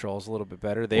quality control's a little bit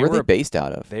better. Where are they based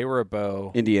out of? They were a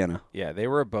bow. Indiana. Yeah, they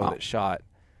were a bow that shot.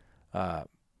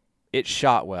 It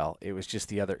shot well. It was just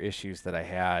the other issues that I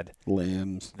had.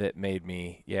 Limbs. That made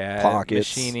me,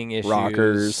 pockets, machining issues.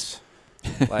 Rockers.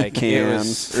 Like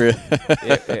cams.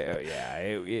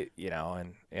 you know,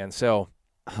 and so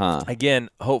again,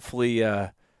 hopefully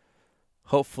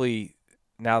hopefully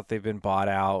now that they've been bought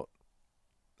out,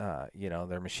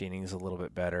 their machining is a little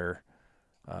bit better,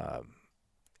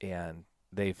 and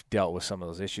they've dealt with some of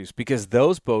those issues because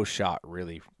those bows shot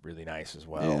really, really nice as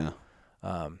well.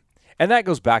 Yeah. And that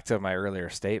goes back to my earlier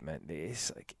statement.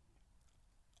 It's like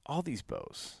all these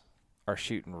bows are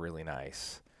shooting really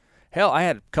nice. Hell, I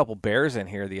had a couple bears in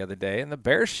here the other day, and the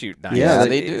bears shoot nice. Yeah,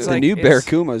 they do. The new Bear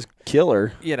Kuma's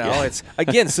killer. It's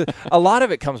again, so a lot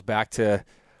of it comes back to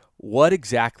what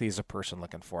exactly is a person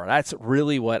looking for. That's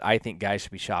really what I think guys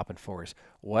should be shopping for is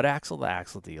what axle to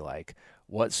axle do you like?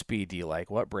 What speed do you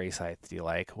like? What brace height do you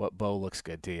like? What bow looks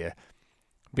good to you?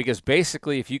 Because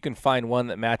basically, if you can find one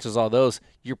that matches all those,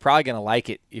 you're probably going to like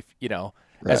it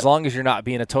Right. as long as you're not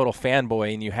being a total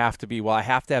fanboy and you have to be, well, I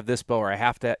have to have this bow or I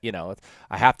have to,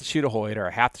 I have to shoot a Hoyt or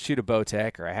I have to shoot a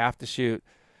Bowtech or I have to shoot,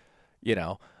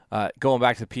 going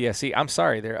back to the PSE. I'm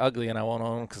sorry, they're ugly and I won't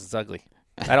own them because it's ugly.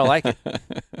 I don't like it.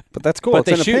 But that's cool. It's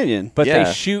an opinion. But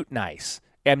they shoot nice.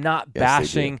 I'm not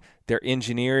bashing their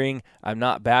engineering. I'm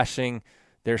not bashing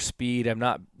their speed. I'm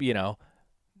not,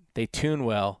 they tune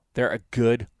well. They're a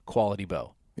good quality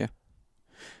bow. Yeah.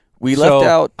 We left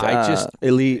out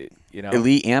Elite.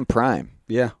 Elite and Prime.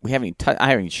 Yeah. I haven't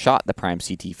even shot the Prime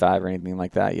CT5 or anything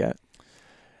like that yet.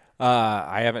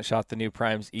 I haven't shot the new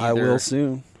Primes either. I will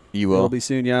soon. You will? It'll be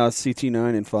soon, yeah.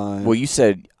 CT9 and 5. Well, you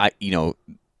said,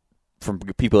 from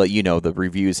people that the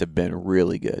reviews have been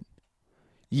really good.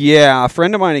 Yeah, a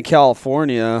friend of mine in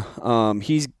California,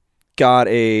 he's got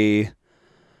a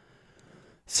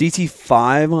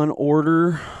CT5 on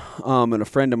order, and a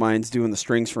friend of mine's doing the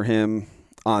strings for him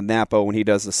on that bow when he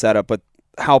does the setup. But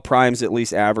how Prime's at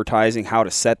least advertising how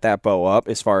to set that bow up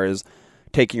as far as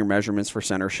taking your measurements for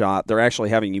center shot. They're actually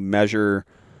having you measure,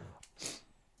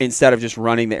 instead of just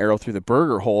running the arrow through the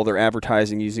burger hole, they're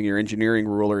advertising using your engineering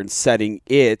ruler and setting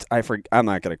it. I'm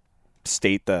not going to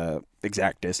state the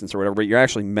exact distance or whatever, but you're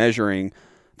actually measuring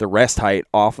the rest height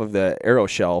off of the arrow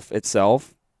shelf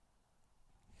itself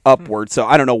upward. So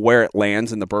I don't know where it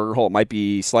lands in the burger hole. It might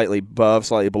be slightly above,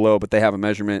 slightly below, but they have a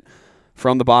measurement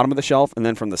from the bottom of the shelf and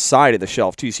then from the side of the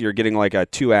shelf too. So you're getting like a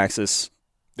 2-axis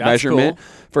measurement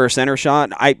for a center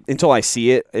shot. Until I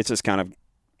see it, it's just kind of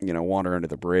water under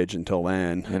the bridge until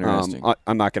then. Interesting.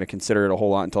 I'm not going to consider it a whole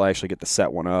lot until I actually get to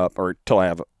set one up, or until I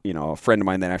have a friend of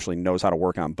mine that actually knows how to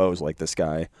work on bows like this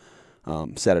guy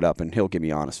set it up, and he'll give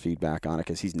me honest feedback on it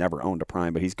because he's never owned a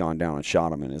Prime, but he's gone down and shot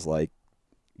them and is like,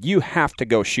 you have to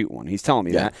go shoot one. He's telling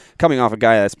me that. Coming off a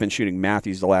guy that's been shooting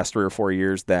Matthews the last 3 or 4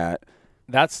 years that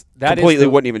completely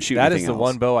wouldn't even shoot anything else. That is the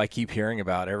one bow I keep hearing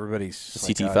about. Everybody's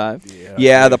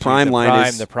CT5. The Prime line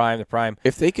is the Prime.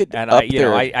 If they could, and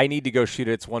I need to go shoot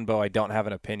it. It's one bow I don't have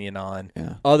an opinion on,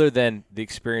 other than the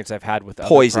experience I've had with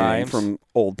poisoning other Primes from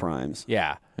old Primes.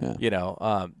 Yeah.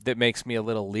 That makes me a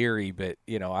little leery. But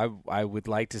I would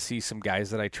like to see some guys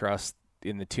that I trust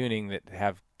in the tuning that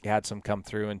have had some come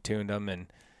through and tuned them and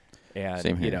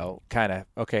kind of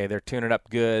they're tuning up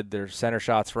good. Their center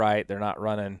shot's right. They're not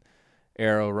running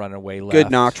running way left.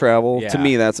 Good knock travel. To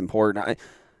me, that's important.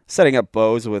 Setting up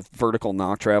bows with vertical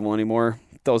knock travel anymore,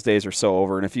 those days are so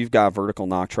over. And if you've got vertical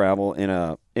knock travel in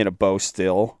a bow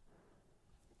still,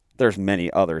 there's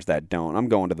many others that don't. I'm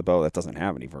going to the bow that doesn't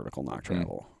have any vertical knock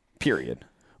travel, period.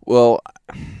 Well,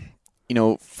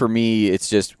 for me, it's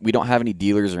just we don't have any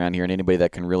dealers around here and anybody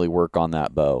that can really work on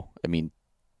that bow. I mean,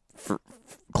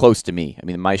 close to me. I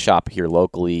mean, my shop here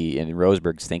locally in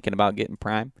Roseburg's thinking about getting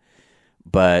Prime,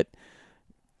 but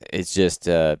it's just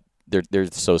they're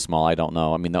so small. I don't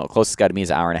know. I mean, the closest guy to me is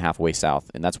an hour and a half away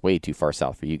south, and that's way too far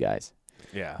south for you guys.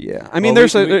 Yeah. I mean,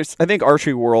 there's I think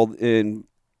Archery World in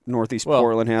Northeast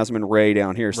Portland has them, and Ray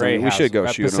down here. So we should go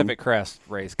shoot Pacific them. Crest.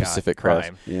 Ray's got Pacific Crest.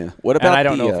 Prime. Yeah. What about? And I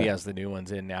don't know if he has the new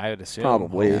ones in now. I would assume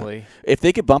probably. If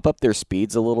they could bump up their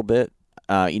speeds a little bit,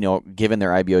 given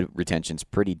their IBO retention's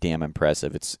pretty damn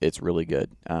impressive. It's really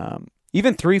good.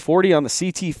 Even 340 on the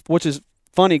CT, which is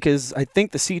funny because I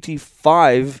think the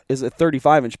CT5 is a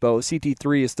 35-inch bow. The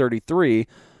CT3 is 33.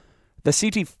 The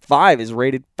CT5 is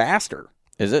rated faster.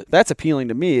 Is it? That's appealing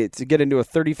to me. To get into a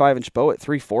 35-inch bow at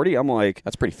 340, I'm like...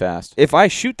 That's pretty fast. If I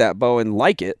shoot that bow and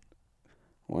like it,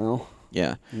 well...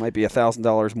 Yeah. It might be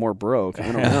 $1,000 more broke.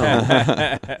 I don't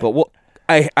know. But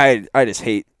I just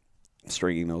hate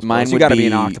stringing those bows. You got to be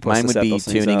an octopus. Mine would be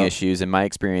tuning up. issues. In my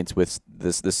experience with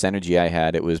this Synergy I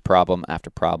had, it was problem after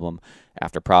problem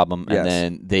after problem, and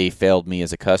then they failed me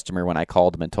as a customer when I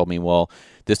called them and told me, well,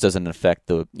 this doesn't affect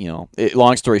the,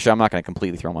 long story short, I'm not going to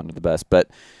completely throw them under the bus, but,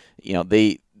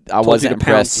 I wasn't impressed.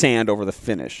 Pound sand over the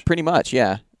finish. Pretty much,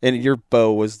 yeah. And your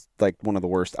bow was like one of the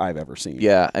worst I've ever seen.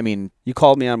 Yeah, I mean, you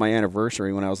called me on my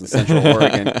anniversary when I was in Central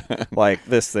Oregon. Like,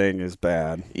 this thing is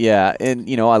bad. Yeah, and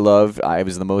I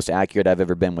was the most accurate I've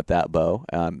ever been with that bow.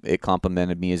 It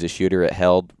complimented me as a shooter. It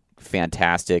held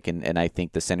fantastic, and I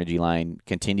think the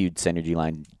continued Synergy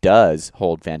line does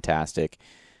hold fantastic.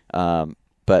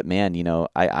 But man,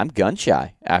 I'm gun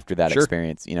shy after that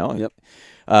experience. Yep.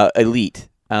 Elite.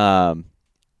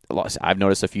 I've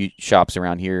noticed a few shops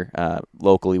around here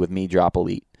locally with me drop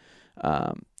Elite.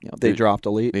 They dropped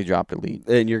Elite. They dropped Elite,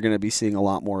 and you're going to be seeing a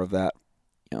lot more of that.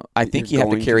 I think you have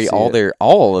to carry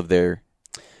all of their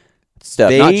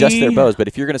stuff, not just their bows. But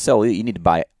if you're going to sell Elite, you need to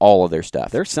buy all of their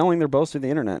stuff. They're selling their bows through the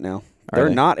internet now. They're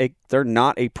not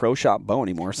a pro shop bow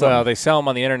anymore. So well, they sell them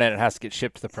on the internet. It has to get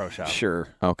shipped to the pro shop. Sure.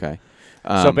 Okay.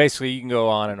 So basically, you can go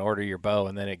on and order your bow,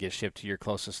 and then it gets shipped to your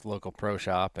closest local pro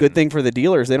shop. Good thing for the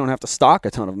dealers, they don't have to stock a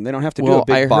ton of them. They don't have to do a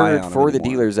big buy. I heard for the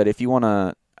dealers that if you want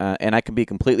to, and I can be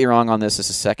completely wrong on this,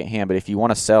 this is secondhand, but if you want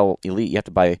to sell Elite, you have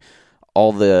to buy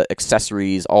all the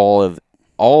accessories, all of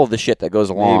the shit that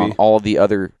goes along, all of the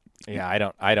other. Yeah, I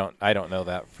don't know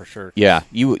that for sure. Yeah,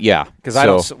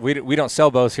 because we don't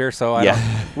sell bows here, so I don't.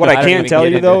 What I can tell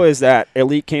you though is that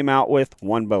Elite came out with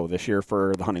one bow this year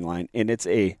for the hunting line, and it's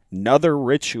another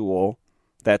Ritual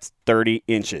that's 30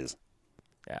 inches.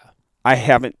 Yeah, I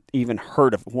haven't even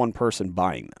heard of one person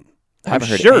buying them. I'm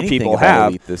sure people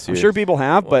have. I'm sure people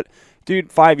have, but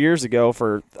dude, 5 years ago,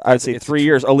 I'd say 3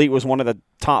 years, Elite was one of the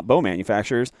top bow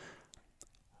manufacturers.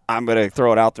 I'm going to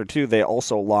throw it out there, too. They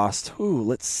also lost,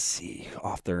 let's see,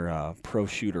 off their pro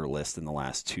shooter list in the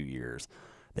last 2 years.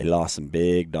 They lost some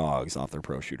big dogs off their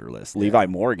pro shooter list. Yeah. Levi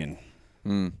Morgan.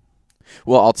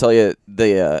 Well, I'll tell you,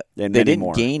 they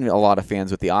didn't gain a lot of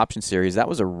fans with the Option Series. That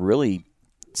was a really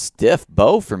stiff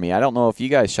bow for me. I don't know if you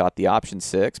guys shot the Option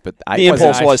 6, but the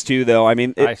Impulse was too, though. I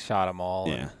mean, I shot them all.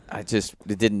 Yeah, it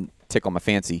didn't tickle my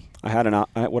fancy. I had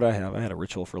a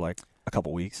Ritual for like a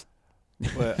couple weeks.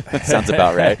 Sounds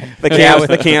about right.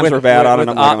 The cams were bad on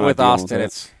it. With Austin,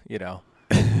 it's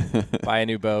buy a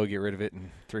new bow, get rid of it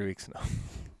in 3 weeks. No,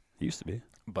 used to be,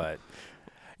 but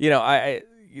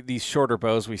these shorter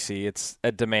bows we see, it's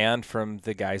a demand from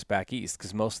the guys back east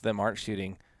because most of them aren't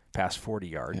shooting past 40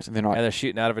 yards. Yeah, and they're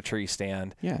shooting out of a tree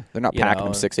stand. Yeah, they're not packing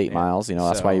them 6-8 miles.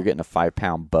 That's why you're getting a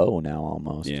 5-pound bow now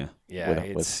almost. Yeah,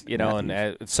 and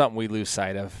it's something we lose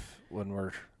sight of when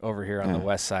we're over here on the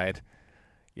west side.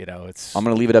 It's. I'm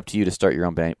going to leave it up to you to start your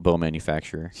own bow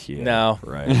manufacturer. Yeah, no,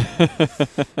 right?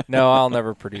 No, I'll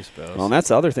never produce bows. Well, and that's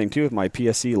the other thing too with my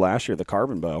PSC last year, the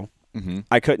carbon bow. Mm-hmm.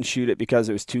 I couldn't shoot it because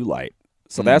it was too light.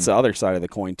 So that's the other side of the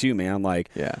coin too, man. Like,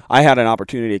 I had an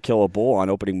opportunity to kill a bull on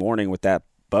opening morning with that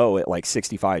bow at like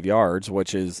 65 yards,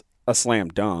 which is a slam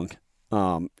dunk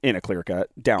in a clear cut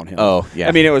downhill. Oh, yeah.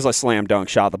 I mean, it was a slam dunk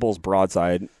shot. The bull's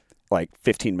broadside like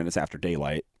 15 minutes after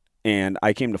daylight. And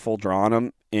I came to full draw on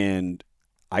him, and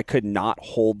I could not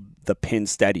hold the pin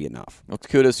steady enough. Well,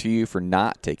 kudos to you for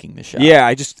not taking the shot.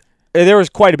 Yeah, there was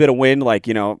quite a bit of wind, like,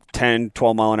 10,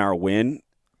 12 mile an hour wind.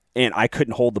 And I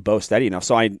couldn't hold the bow steady enough.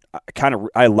 So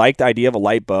I liked the idea of a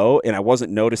light bow, and I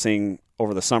wasn't noticing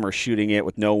over the summer shooting it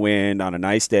with no wind on a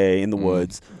nice day in the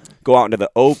woods. Go out into the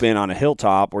open on a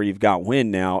hilltop where you've got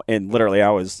wind now, and literally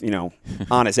I was,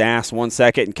 on his ass 1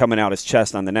 second and coming out his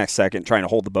chest on the next second trying to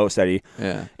hold the bow steady.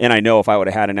 Yeah. And I know if I would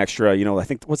have had an extra, I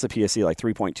think, what's the PSC, like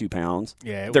 3.2 pounds?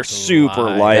 Yeah, they're super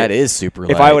light. That is super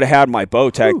light. If I would have had my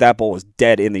bow tech, that bull was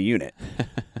dead in the unit.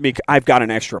 Because I've got an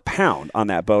extra pound on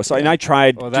that bow. So and I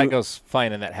tried. Well, that goes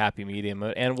fine in that happy medium.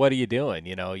 And what are you doing?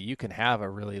 You can have a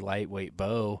really lightweight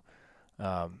bow.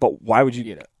 But why would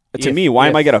you? To me, why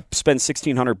am I going to spend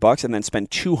 $1,600 and then spend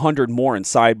 $200 more in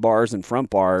sidebars and front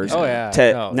bars? Oh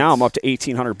yeah. Now I'm up to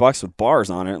 $1,800 with bars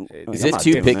on it. Is it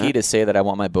too picky to say that I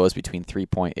want my bows between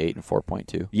 3.8 and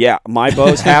 4.2? Yeah, my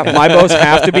bows have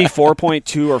to be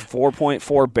 4.2 or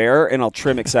 4.4 bare, and I'll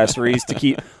trim accessories to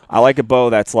keep. I like a bow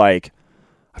that's like,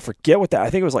 I forget what that. I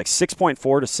think it was like 6.4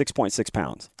 to 6.6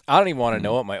 pounds. I don't even want to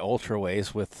know what my Ultra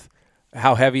weighs with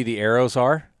how heavy the arrows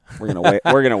are. We're gonna weigh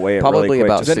it probably really quick.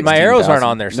 about 16, my arrows aren't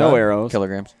on there. No arrows.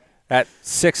 Kilograms. At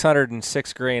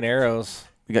 606 grain arrows.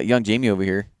 We got young Jamie over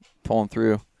here pulling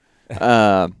through.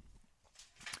 Yeah,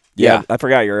 I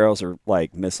forgot your arrows are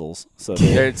like missiles. So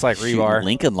it's like rebar.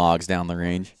 Lincoln logs down the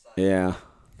range. Yeah.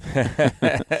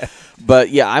 But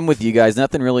yeah, I'm with you guys.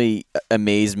 Nothing really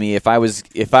amazed me. If I was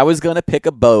gonna pick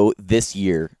a bow this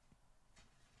year,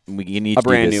 you need a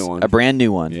brand new one. A brand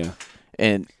new one. Yeah.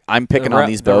 And I'm picking on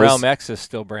these bows. The Realm X is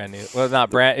still brand new. Well,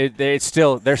 not brand. They're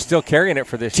still carrying it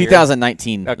for this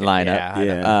 2019 year. lineup.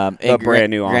 Yeah. And brand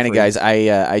new. Granted, guys,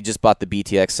 I just bought the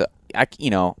BTX. So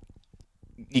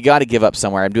you got to give up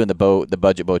somewhere. I'm doing the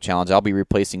budget bow challenge. I'll be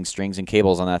replacing strings and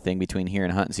cables on that thing between here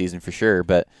and hunting season for sure.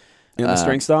 But in the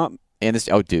string stop. And this,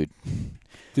 oh, dude,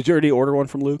 did you already order one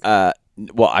from Luke? Well,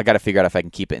 I got to figure out if I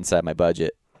can keep it inside my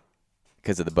budget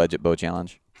because of the budget bow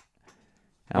challenge.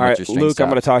 All right, Luke, I'm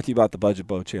going to talk to you about the budget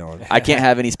bow challenge. I can't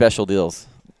have any special deals.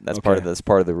 That's part of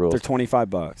the rules. They're $25.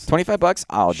 $25?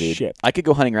 Oh, dude, Shit. I could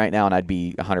go hunting right now and I'd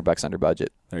be $100 under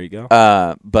budget. There you go.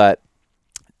 But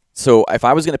so if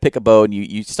I was going to pick a bow and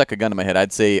you stuck a gun in my head,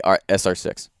 I'd say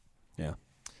SR6. Yeah.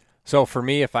 So for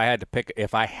me, if I had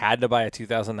to buy a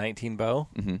 2019 bow,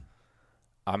 mm-hmm.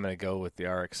 I'm going to go with the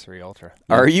RX3 Ultra.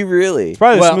 Are you really? It's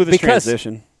probably the smoothest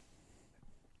transition.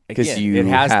 Because it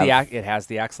has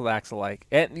the axle like,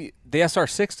 and the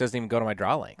SR6 doesn't even go to my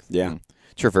draw length. Yeah.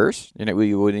 Traverse?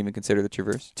 You wouldn't even consider the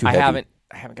Traverse? I haven't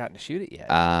gotten to shoot it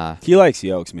yet. He likes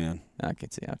yokes, man. I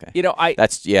can see. Okay.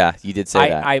 You did say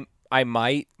that. I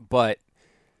might, but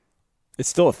it's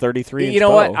still a 33-inch You know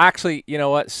bow. what? Actually, you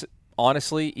know what?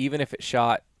 Honestly, even if it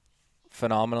shot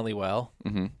phenomenally well,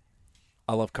 mm-hmm.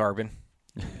 I love carbon.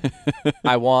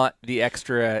 I want the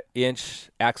extra inch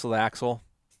axle to axle.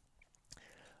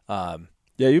 Yeah,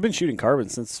 you've been shooting carbon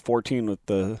since 14 with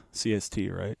the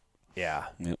CST, right? Yeah.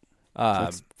 Yep. So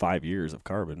that's 5 years of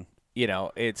carbon. You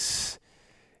know, it's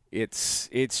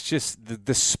just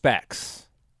the specs,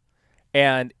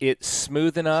 and it's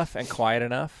smooth enough and quiet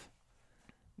enough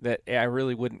that I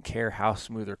really wouldn't care how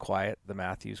smooth or quiet the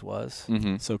Matthews was.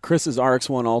 Mm-hmm. So Chris's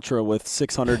RX1 Ultra with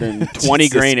 620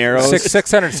 grain arrows.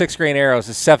 606 grain arrows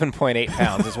is 7.8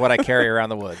 pounds is what I carry around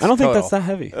the woods. I don't think total. that's that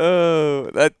heavy.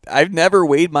 I've never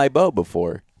weighed my bow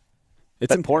before.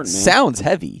 It's important, man. Sounds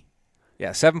heavy. Yeah,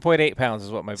 7.8 pounds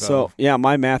is what my bow. So, yeah,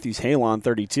 my Matthews Halon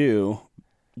 32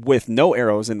 with no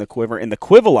arrows in the quiver and the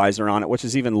quivalizer on it, which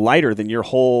is even lighter than your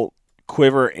whole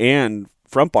quiver and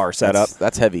front bar setup.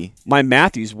 That's heavy. My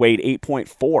Matthews weighed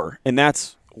 8.4, and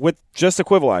that's with just a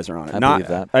quivalizer on it. I believe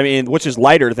that. I mean, which is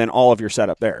lighter than all of your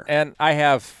setup there. And I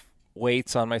have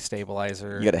weights on my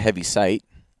stabilizer. You got a heavy sight.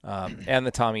 And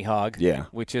the Tommy Hog, yeah,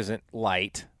 which isn't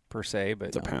light per se, but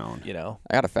it's a pound. You know,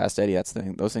 I got a Fast Eddie.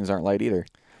 Those things aren't light either.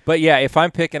 But yeah, if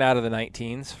I'm picking out of the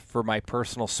 19s for my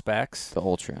personal specs, the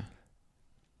Ultra.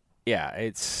 Yeah,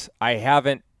 I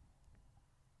haven't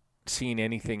seen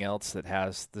anything else that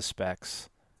has the specs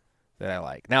that I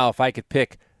like. Now, if I could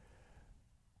pick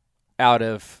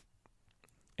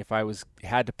if I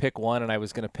had to pick one and I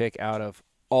was going to pick out of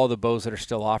all the bows that are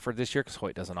still offered this year, because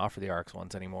Hoyt doesn't offer the RX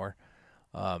ones anymore,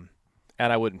 and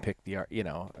I wouldn't pick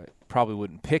probably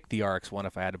wouldn't pick the RX one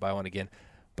if I had to buy one again,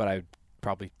 but I'd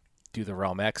probably do the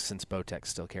Realm X since Bowtech's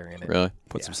still carrying it. Really?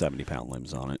 Put some 70-pound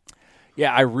limbs on it.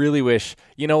 Yeah, I really wish.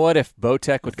 You know what? If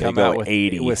Bowtech would come out with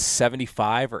 80 with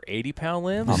 75 or 80-pound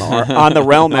limbs on the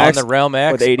Realm X, on the Realm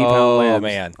X with 80-pound limbs, oh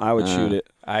man, I would shoot it.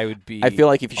 I would be. I feel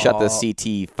like if you shot the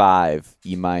CT5,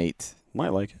 you might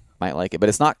like it. Might like it, but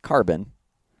it's not carbon.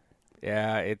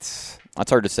 Yeah, that's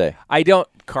hard to say.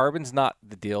 Carbon's not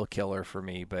the deal killer for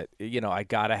me, but I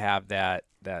gotta have that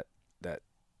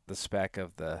the spec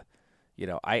of the.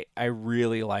 I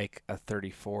really like a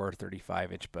 34 or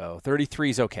 35-inch bow. 33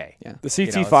 is okay. Yeah. The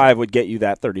CT5 would get you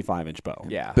that 35-inch bow.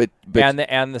 Yeah. But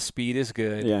and the speed is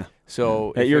good. Yeah.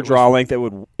 So at your draw length,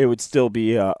 it would still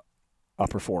be a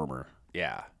performer.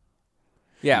 Yeah.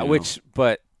 Yeah.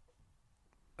 But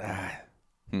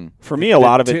for me, a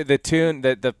lot of it.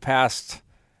 The past.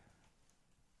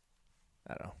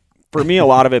 I don't know. For me, a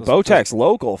lot of it, Bowtech's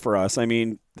local for us. I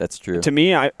mean, that's true. To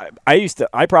me, I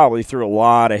probably threw a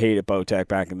lot of hate at Bowtech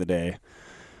back in the day.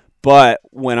 But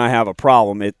when I have a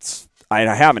problem, I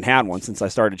haven't had one since I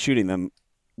started shooting them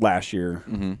last year.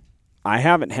 Mm-hmm. I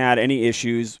haven't had any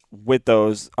issues with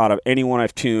those out of anyone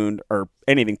I've tuned or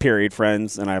anything, period,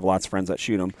 friends, and I have lots of friends that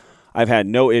shoot them. I've had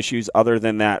no issues other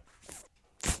than that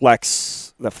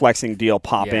the flexing deal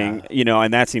popping,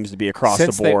 and that seems to be across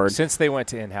the board. Since they went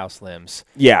to in-house limbs.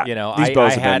 Yeah. These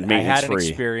bows have been maintenance-free. I had an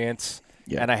experience,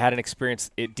 and I had an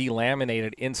experience, it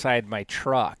delaminated inside my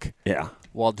truck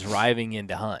while driving in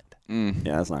to hunt. Mm.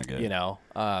 Yeah, that's not good.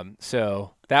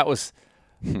 So that was,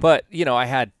 but, I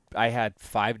had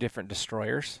 5 different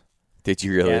destroyers. Did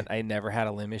you really? And I never had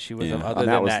a limb issue with them other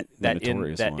than that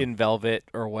in velvet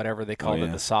or whatever they called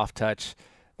it, the soft touch.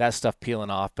 That stuff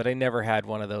peeling off, but I never had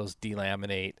one of those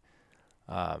delaminate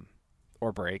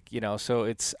or break,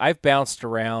 so I've bounced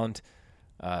around.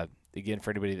 Again,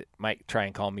 for anybody that might try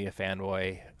and call me a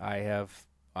fanboy,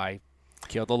 I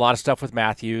killed a lot of stuff with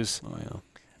Matthews. Oh yeah.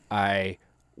 I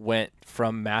went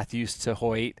from Matthews to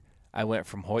Hoyt. I went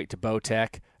from Hoyt to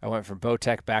Bowtech. I went from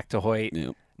Bowtech back to Hoyt.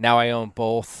 Yep. Now I own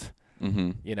both.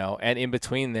 Mm-hmm. And in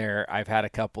between there, I've had a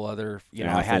couple other,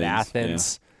 I had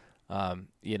Athens,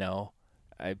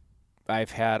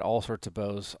 I've had all sorts of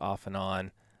bows off and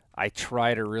on. I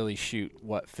try to really shoot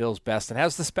what feels best and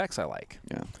has the specs I like.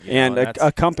 Yeah, and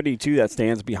a company too that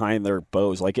stands behind their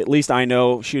bows. Like at least I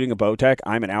know shooting a Bowtech,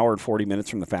 I'm an hour and 40 minutes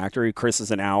from the factory. Chris is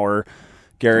an hour.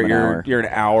 Garrett, you're an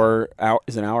hour.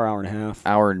 Is an hour and a half?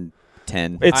 Hour and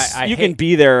 10. It's you can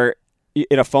be there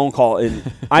in a phone call.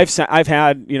 And I've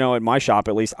had in my shop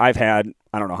at least I've had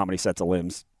I don't know how many sets of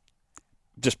limbs,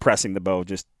 just pressing the bow,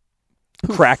 just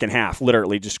crack in half,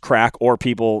 literally just crack, or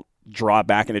people draw it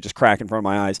back and it just crack in front of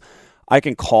my eyes. I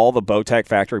can call the Bowtech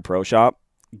Factory Pro Shop,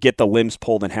 get the limbs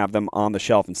pulled and have them on the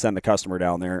shelf and send the customer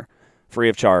down there free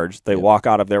of charge. They walk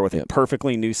out of there with a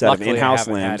perfectly new set of in-house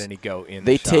limbs.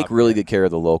 They take really good care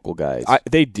of the local guys.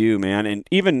 They do, man. And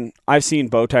even I've seen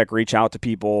Bowtech reach out to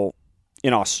people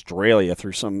in Australia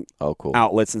through some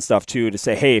outlets and stuff too to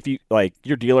say, hey, if you like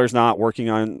your dealer's not working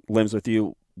on limbs with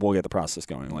you, we'll get the process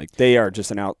going. Like they are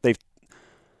just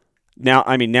now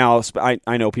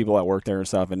I know people that work there and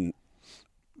stuff, and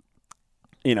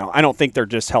I don't think they're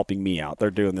just helping me out.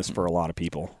 They're doing this for a lot of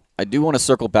people. I do want to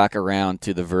circle back around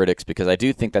to the verdicts because I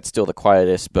do think that's still the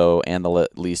quietest bow and the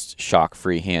least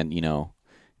shock-free hand,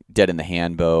 dead in the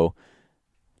hand bow.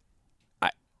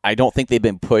 I don't think they've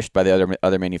been pushed by the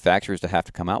other manufacturers to have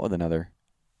to come out with another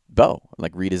bow,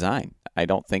 like redesign. I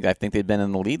think they've been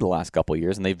in the lead the last couple of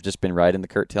years, and they've just been riding the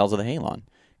curtails of the Halon,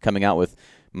 coming out with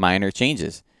minor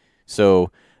changes.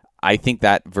 So I think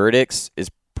that verdicts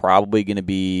is probably going to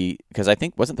be, because I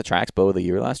think, wasn't the Trax bow of the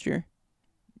year last year?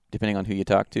 Depending on who you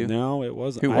talk to. No, it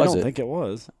wasn't. Who was it? I don't think it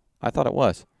was. I thought it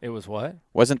was. It was what?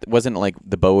 Wasn't like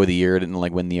the bow of the year? Didn't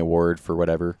like win the award for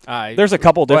whatever. There's a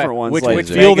couple different ones. Which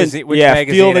Field and Stream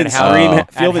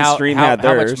had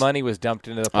theirs. How much money was dumped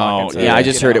into the pockets? Yeah, I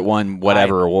just heard it won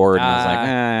whatever award, and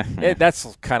I was like,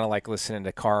 that's kind of like listening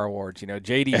to car awards.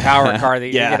 JD Power car.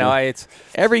 It's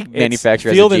every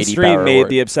manufacturer. Field has a and JD Stream Power made award.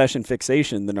 the Obsession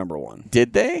Fixation the number one.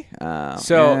 Did they? I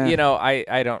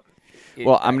don't.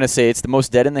 Well, I'm going to say it's the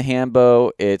most dead in the hand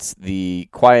bow. It's the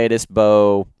quietest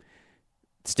bow.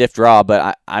 Stiff draw,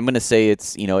 but I'm going to say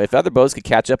it's, if other bows could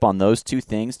catch up on those two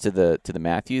things to the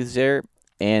Matthews there,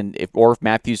 and if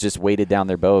Matthews just weighted down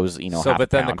their bows, but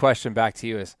then the question back to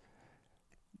you is,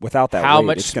 without that how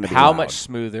weight, it's going to be how loud. much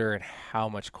smoother and how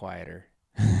much quieter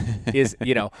is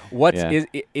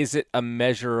is it a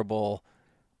measurable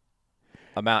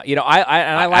amount?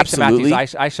 I like Absolutely. the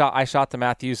Matthews. I shot the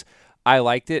Matthews. I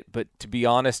liked it, but to be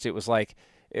honest, it was like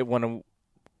when I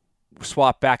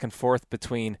swap back and forth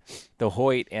between the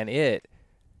Hoyt and it,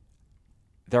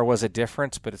 there was a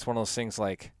difference, but it's one of those things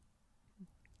like,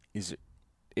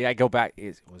 I go back,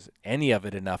 was any of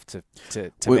it enough to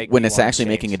make when me it's want actually to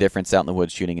making a change? difference out in the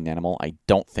woods shooting an animal? I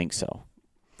don't think so.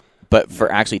 But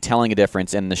for actually telling a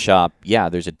difference in the shop, yeah,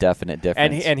 there's a definite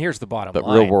difference. And here's the bottom but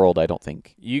line. real world, I don't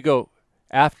think. You go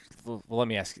after. Well, let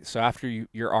me ask you. So after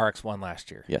your RX-1 last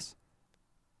year, Yes.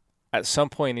 at some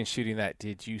point in shooting that,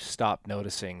 did you stop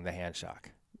noticing the hand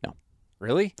shock? No.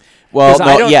 Really? Well, 'Cause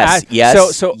I no, don't-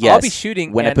 yes. So yes. I'll be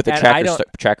shooting when I put the and I don't-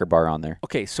 tracker bar on there.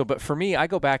 Okay, but for me, I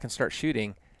go back and start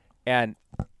shooting, and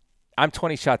I'm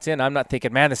 20 shots in. I'm not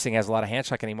thinking, man, this thing has a lot of hand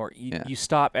shock anymore. You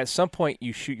stop. At some point,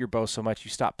 you shoot your bow so much,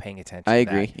 you stop paying attention. I to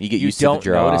agree. that. You get used to the draw.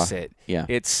 You don't notice it. Yeah.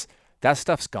 That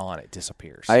stuff's gone. It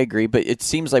disappears. I agree, but it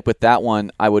seems like with that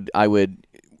one, I would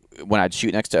when I'd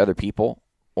shoot next to other people,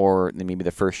 or maybe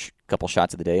the first couple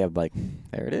shots of the day, I'd be like,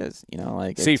 there it is.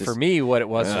 See, for me, what it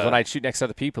was when I'd shoot next to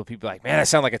other people, people were like, man, I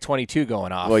sound like a 22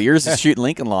 going off. Well, yours is shooting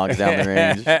Lincoln logs down the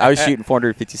range. I was shooting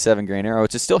 457 grain arrow,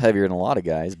 which is still heavier than a lot of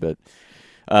guys. But,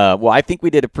 I think we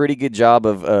did a pretty good job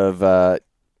of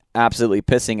absolutely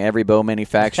pissing every bow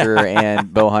manufacturer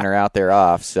and bow hunter out there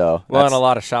off. So, well, and a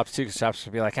lot of shops too, because shops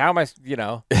would be like, how am I,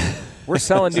 we're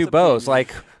selling new bows.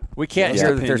 Like, we can't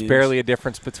hear that there's barely a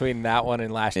difference between that one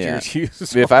and last year's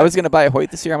use. If I was going to buy a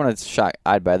Hoyt this year,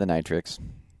 I'd buy the Nitrix.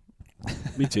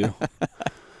 Me too.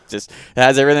 Just it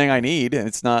has everything I need, and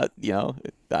it's not,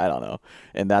 I don't know.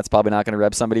 And that's probably not going to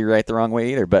rub somebody right the wrong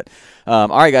way either. But, all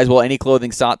right, guys, well, any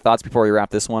clothing thoughts before we wap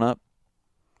this one up?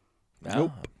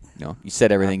 Nope. No, you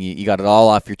said everything. You got it all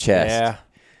off your chest. Yeah.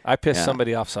 I pissed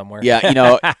somebody off somewhere.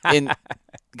 Yeah,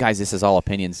 guys, this is all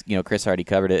opinions. Chris already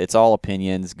covered it. It's all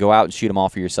opinions. Go out and shoot them all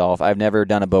for yourself. I've never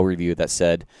done a bow review that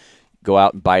said, go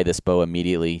out and buy this bow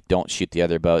immediately. Don't shoot the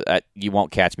other bow. You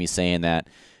won't catch me saying that.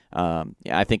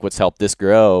 I think what's helped this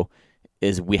grow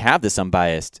is we have this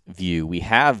unbiased view. We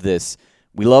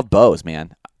love bows,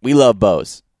 man. We love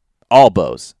bows. All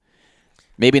bows.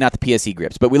 Maybe not the PSE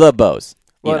grips, but we love bows.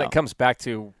 Well, and it comes back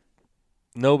to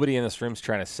nobody in this room's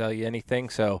trying to sell you anything.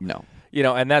 So, no.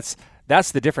 And that's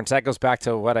the difference. That goes back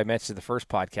to what I mentioned in the first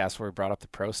podcast where we brought up the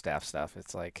pro staff stuff.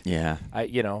 It's like,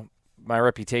 my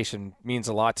reputation means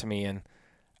a lot to me, and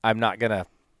I'm going to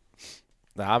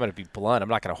be blunt. I'm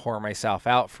not going to whore myself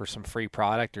out for some free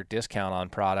product or discount on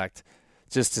product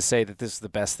just to say that this is the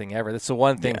best thing ever. That's the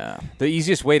one thing. Yeah. The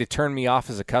easiest way to turn me off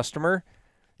as a customer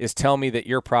is tell me that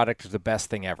your product is the best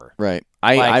thing ever. Right.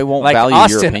 I won't value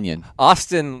your opinion.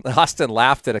 Austin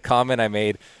laughed at a comment I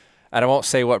made, and I won't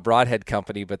say what broadhead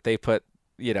company, but they put,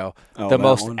 the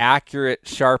most accurate,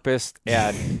 sharpest,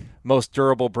 and most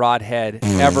durable broadhead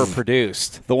ever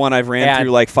produced. The one I've ran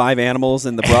through like 5 animals,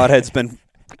 and the broadhead's been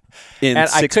in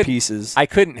 6 pieces. I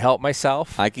couldn't help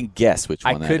myself. I can guess which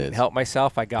one that is. I couldn't help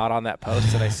myself. I got on that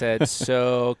post and I said,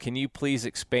 so can you please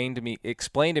explain to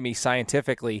me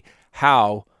scientifically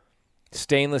how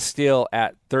stainless steel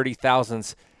at 30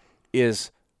 thousandths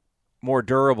is more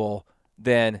durable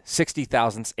than 60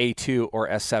 thousandths A2 or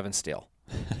S7 steel?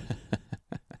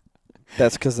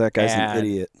 That's because that guy's an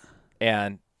idiot.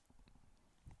 And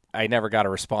I never got a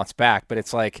response back, but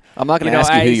it's like, I'm not going to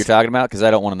ask you who you're talking about because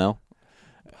I don't want to know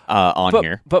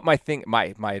here. But my thing,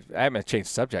 I haven't changed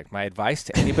the subject. My advice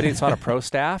to anybody that's on a pro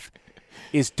staff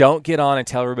is don't get on and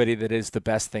tell everybody that it is the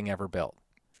best thing ever built.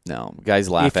 No, guys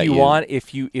laugh at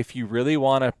you. If you really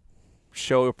want to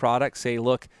show a product, say,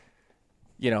 look,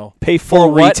 pay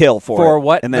full retail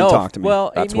for it, and then talk to me.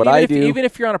 Well, that's what I do. Even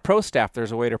if you're on a pro staff,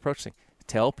 there's a way to approach things.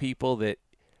 Tell people that,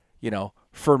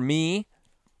 for me,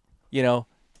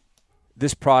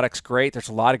 this product's great. There's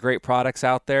a lot of great products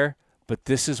out there, but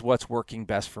this is what's working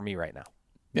best for me right now.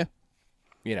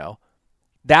 Yeah.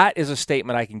 That is a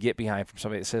statement I can get behind from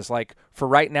somebody that says, like, for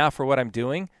right now, for what I'm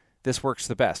doing, this works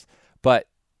the best. But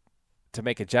to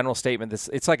make a general statement,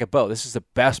 it's like a bow. This is the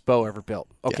best bow ever built.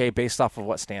 Okay, based off of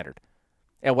what standard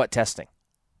and what testing?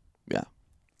 Yeah.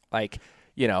 Like,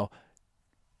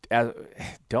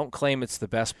 don't claim it's the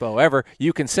best bow ever.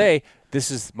 You can say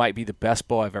might be the best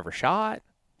bow I've ever shot.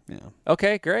 Yeah.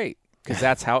 Okay, great, because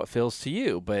that's how it feels to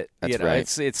you. But that's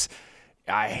right.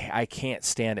 I can't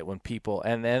stand it when people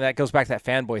and that goes back to that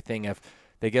fanboy thing of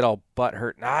they get all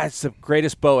butthurt. It's the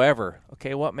greatest bow ever.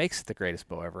 Okay, what makes it the greatest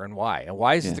bow ever, and why? And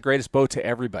why is it the greatest bow to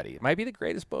everybody? It might be the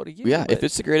greatest bow to you. Yeah, if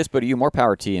it's the greatest bow to you, more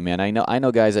power to you, man. I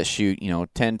know guys that shoot 10,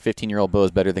 15-year-old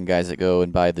bows better than guys that go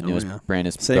and buy the newest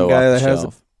brandest bow off the shelf. Same guy that has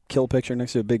a kill picture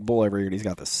next to a big bull every year, and he's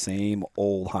got the same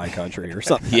old high country or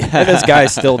something. Yeah. And this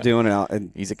guy's still doing it out.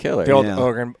 And he's a killer. The old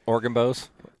Oregon bows.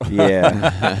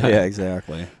 Yeah,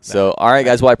 exactly. So, all right,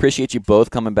 guys. Well, I appreciate you both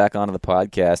coming back onto the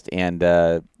podcast, and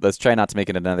let's try not to make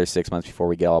it another 6 months before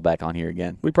we get all back on here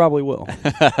again. We probably will.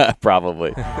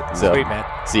 Probably. So, sweet, man.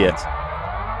 See ya.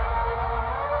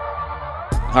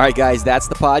 All right, guys, that's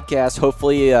the podcast.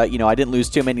 Hopefully, I didn't lose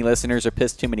too many listeners or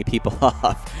piss too many people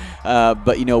off.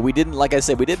 But, we didn't, like I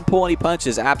said, we didn't pull any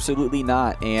punches. Absolutely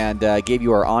not. And gave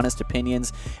you our honest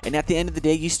opinions. And at the end of the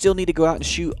day, you still need to go out and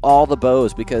shoot all the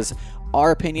bows because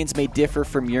our opinions may differ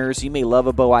from yours. You may love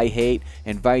a bow I hate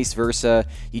and vice versa.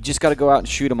 You just got to go out and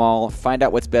shoot them all, find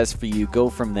out what's best for you, go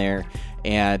from there.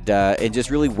 And just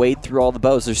really wade through all the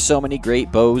bows. There's so many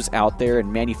great bows out there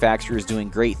and manufacturers doing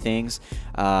great things.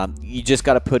 You just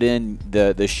got to put in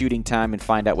the shooting time and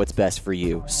find out what's best for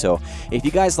you. So if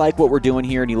you guys like what we're doing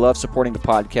here and you love supporting the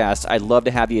podcast, I'd love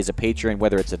to have you as a patron,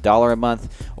 whether it's $1 a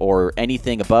month or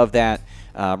anything above that.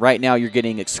 Right now, you're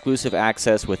getting exclusive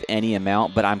access with any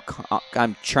amount, but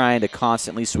I'm trying to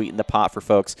constantly sweeten the pot for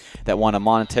folks that want to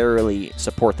monetarily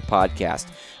support the podcast.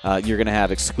 You're going to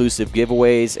have exclusive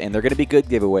giveaways, and they're going to be good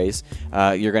giveaways.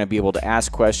 You're going to be able to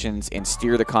ask questions and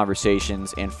steer the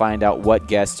conversations and find out what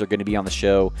guests are going to be on the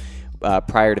show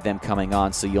prior to them coming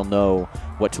on, so you'll know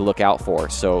what to look out for.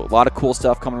 So a lot of cool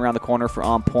stuff coming around the corner for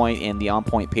On Point and the On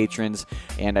Point patrons,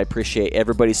 and I appreciate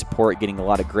everybody's support, getting a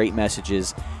lot of great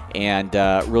messages, and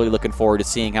really looking forward to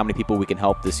seeing how many people we can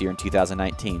help this year in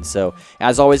 2019. So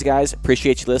as always, guys,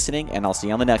 appreciate you listening, and I'll see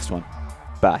you on the next one.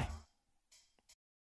 Bye.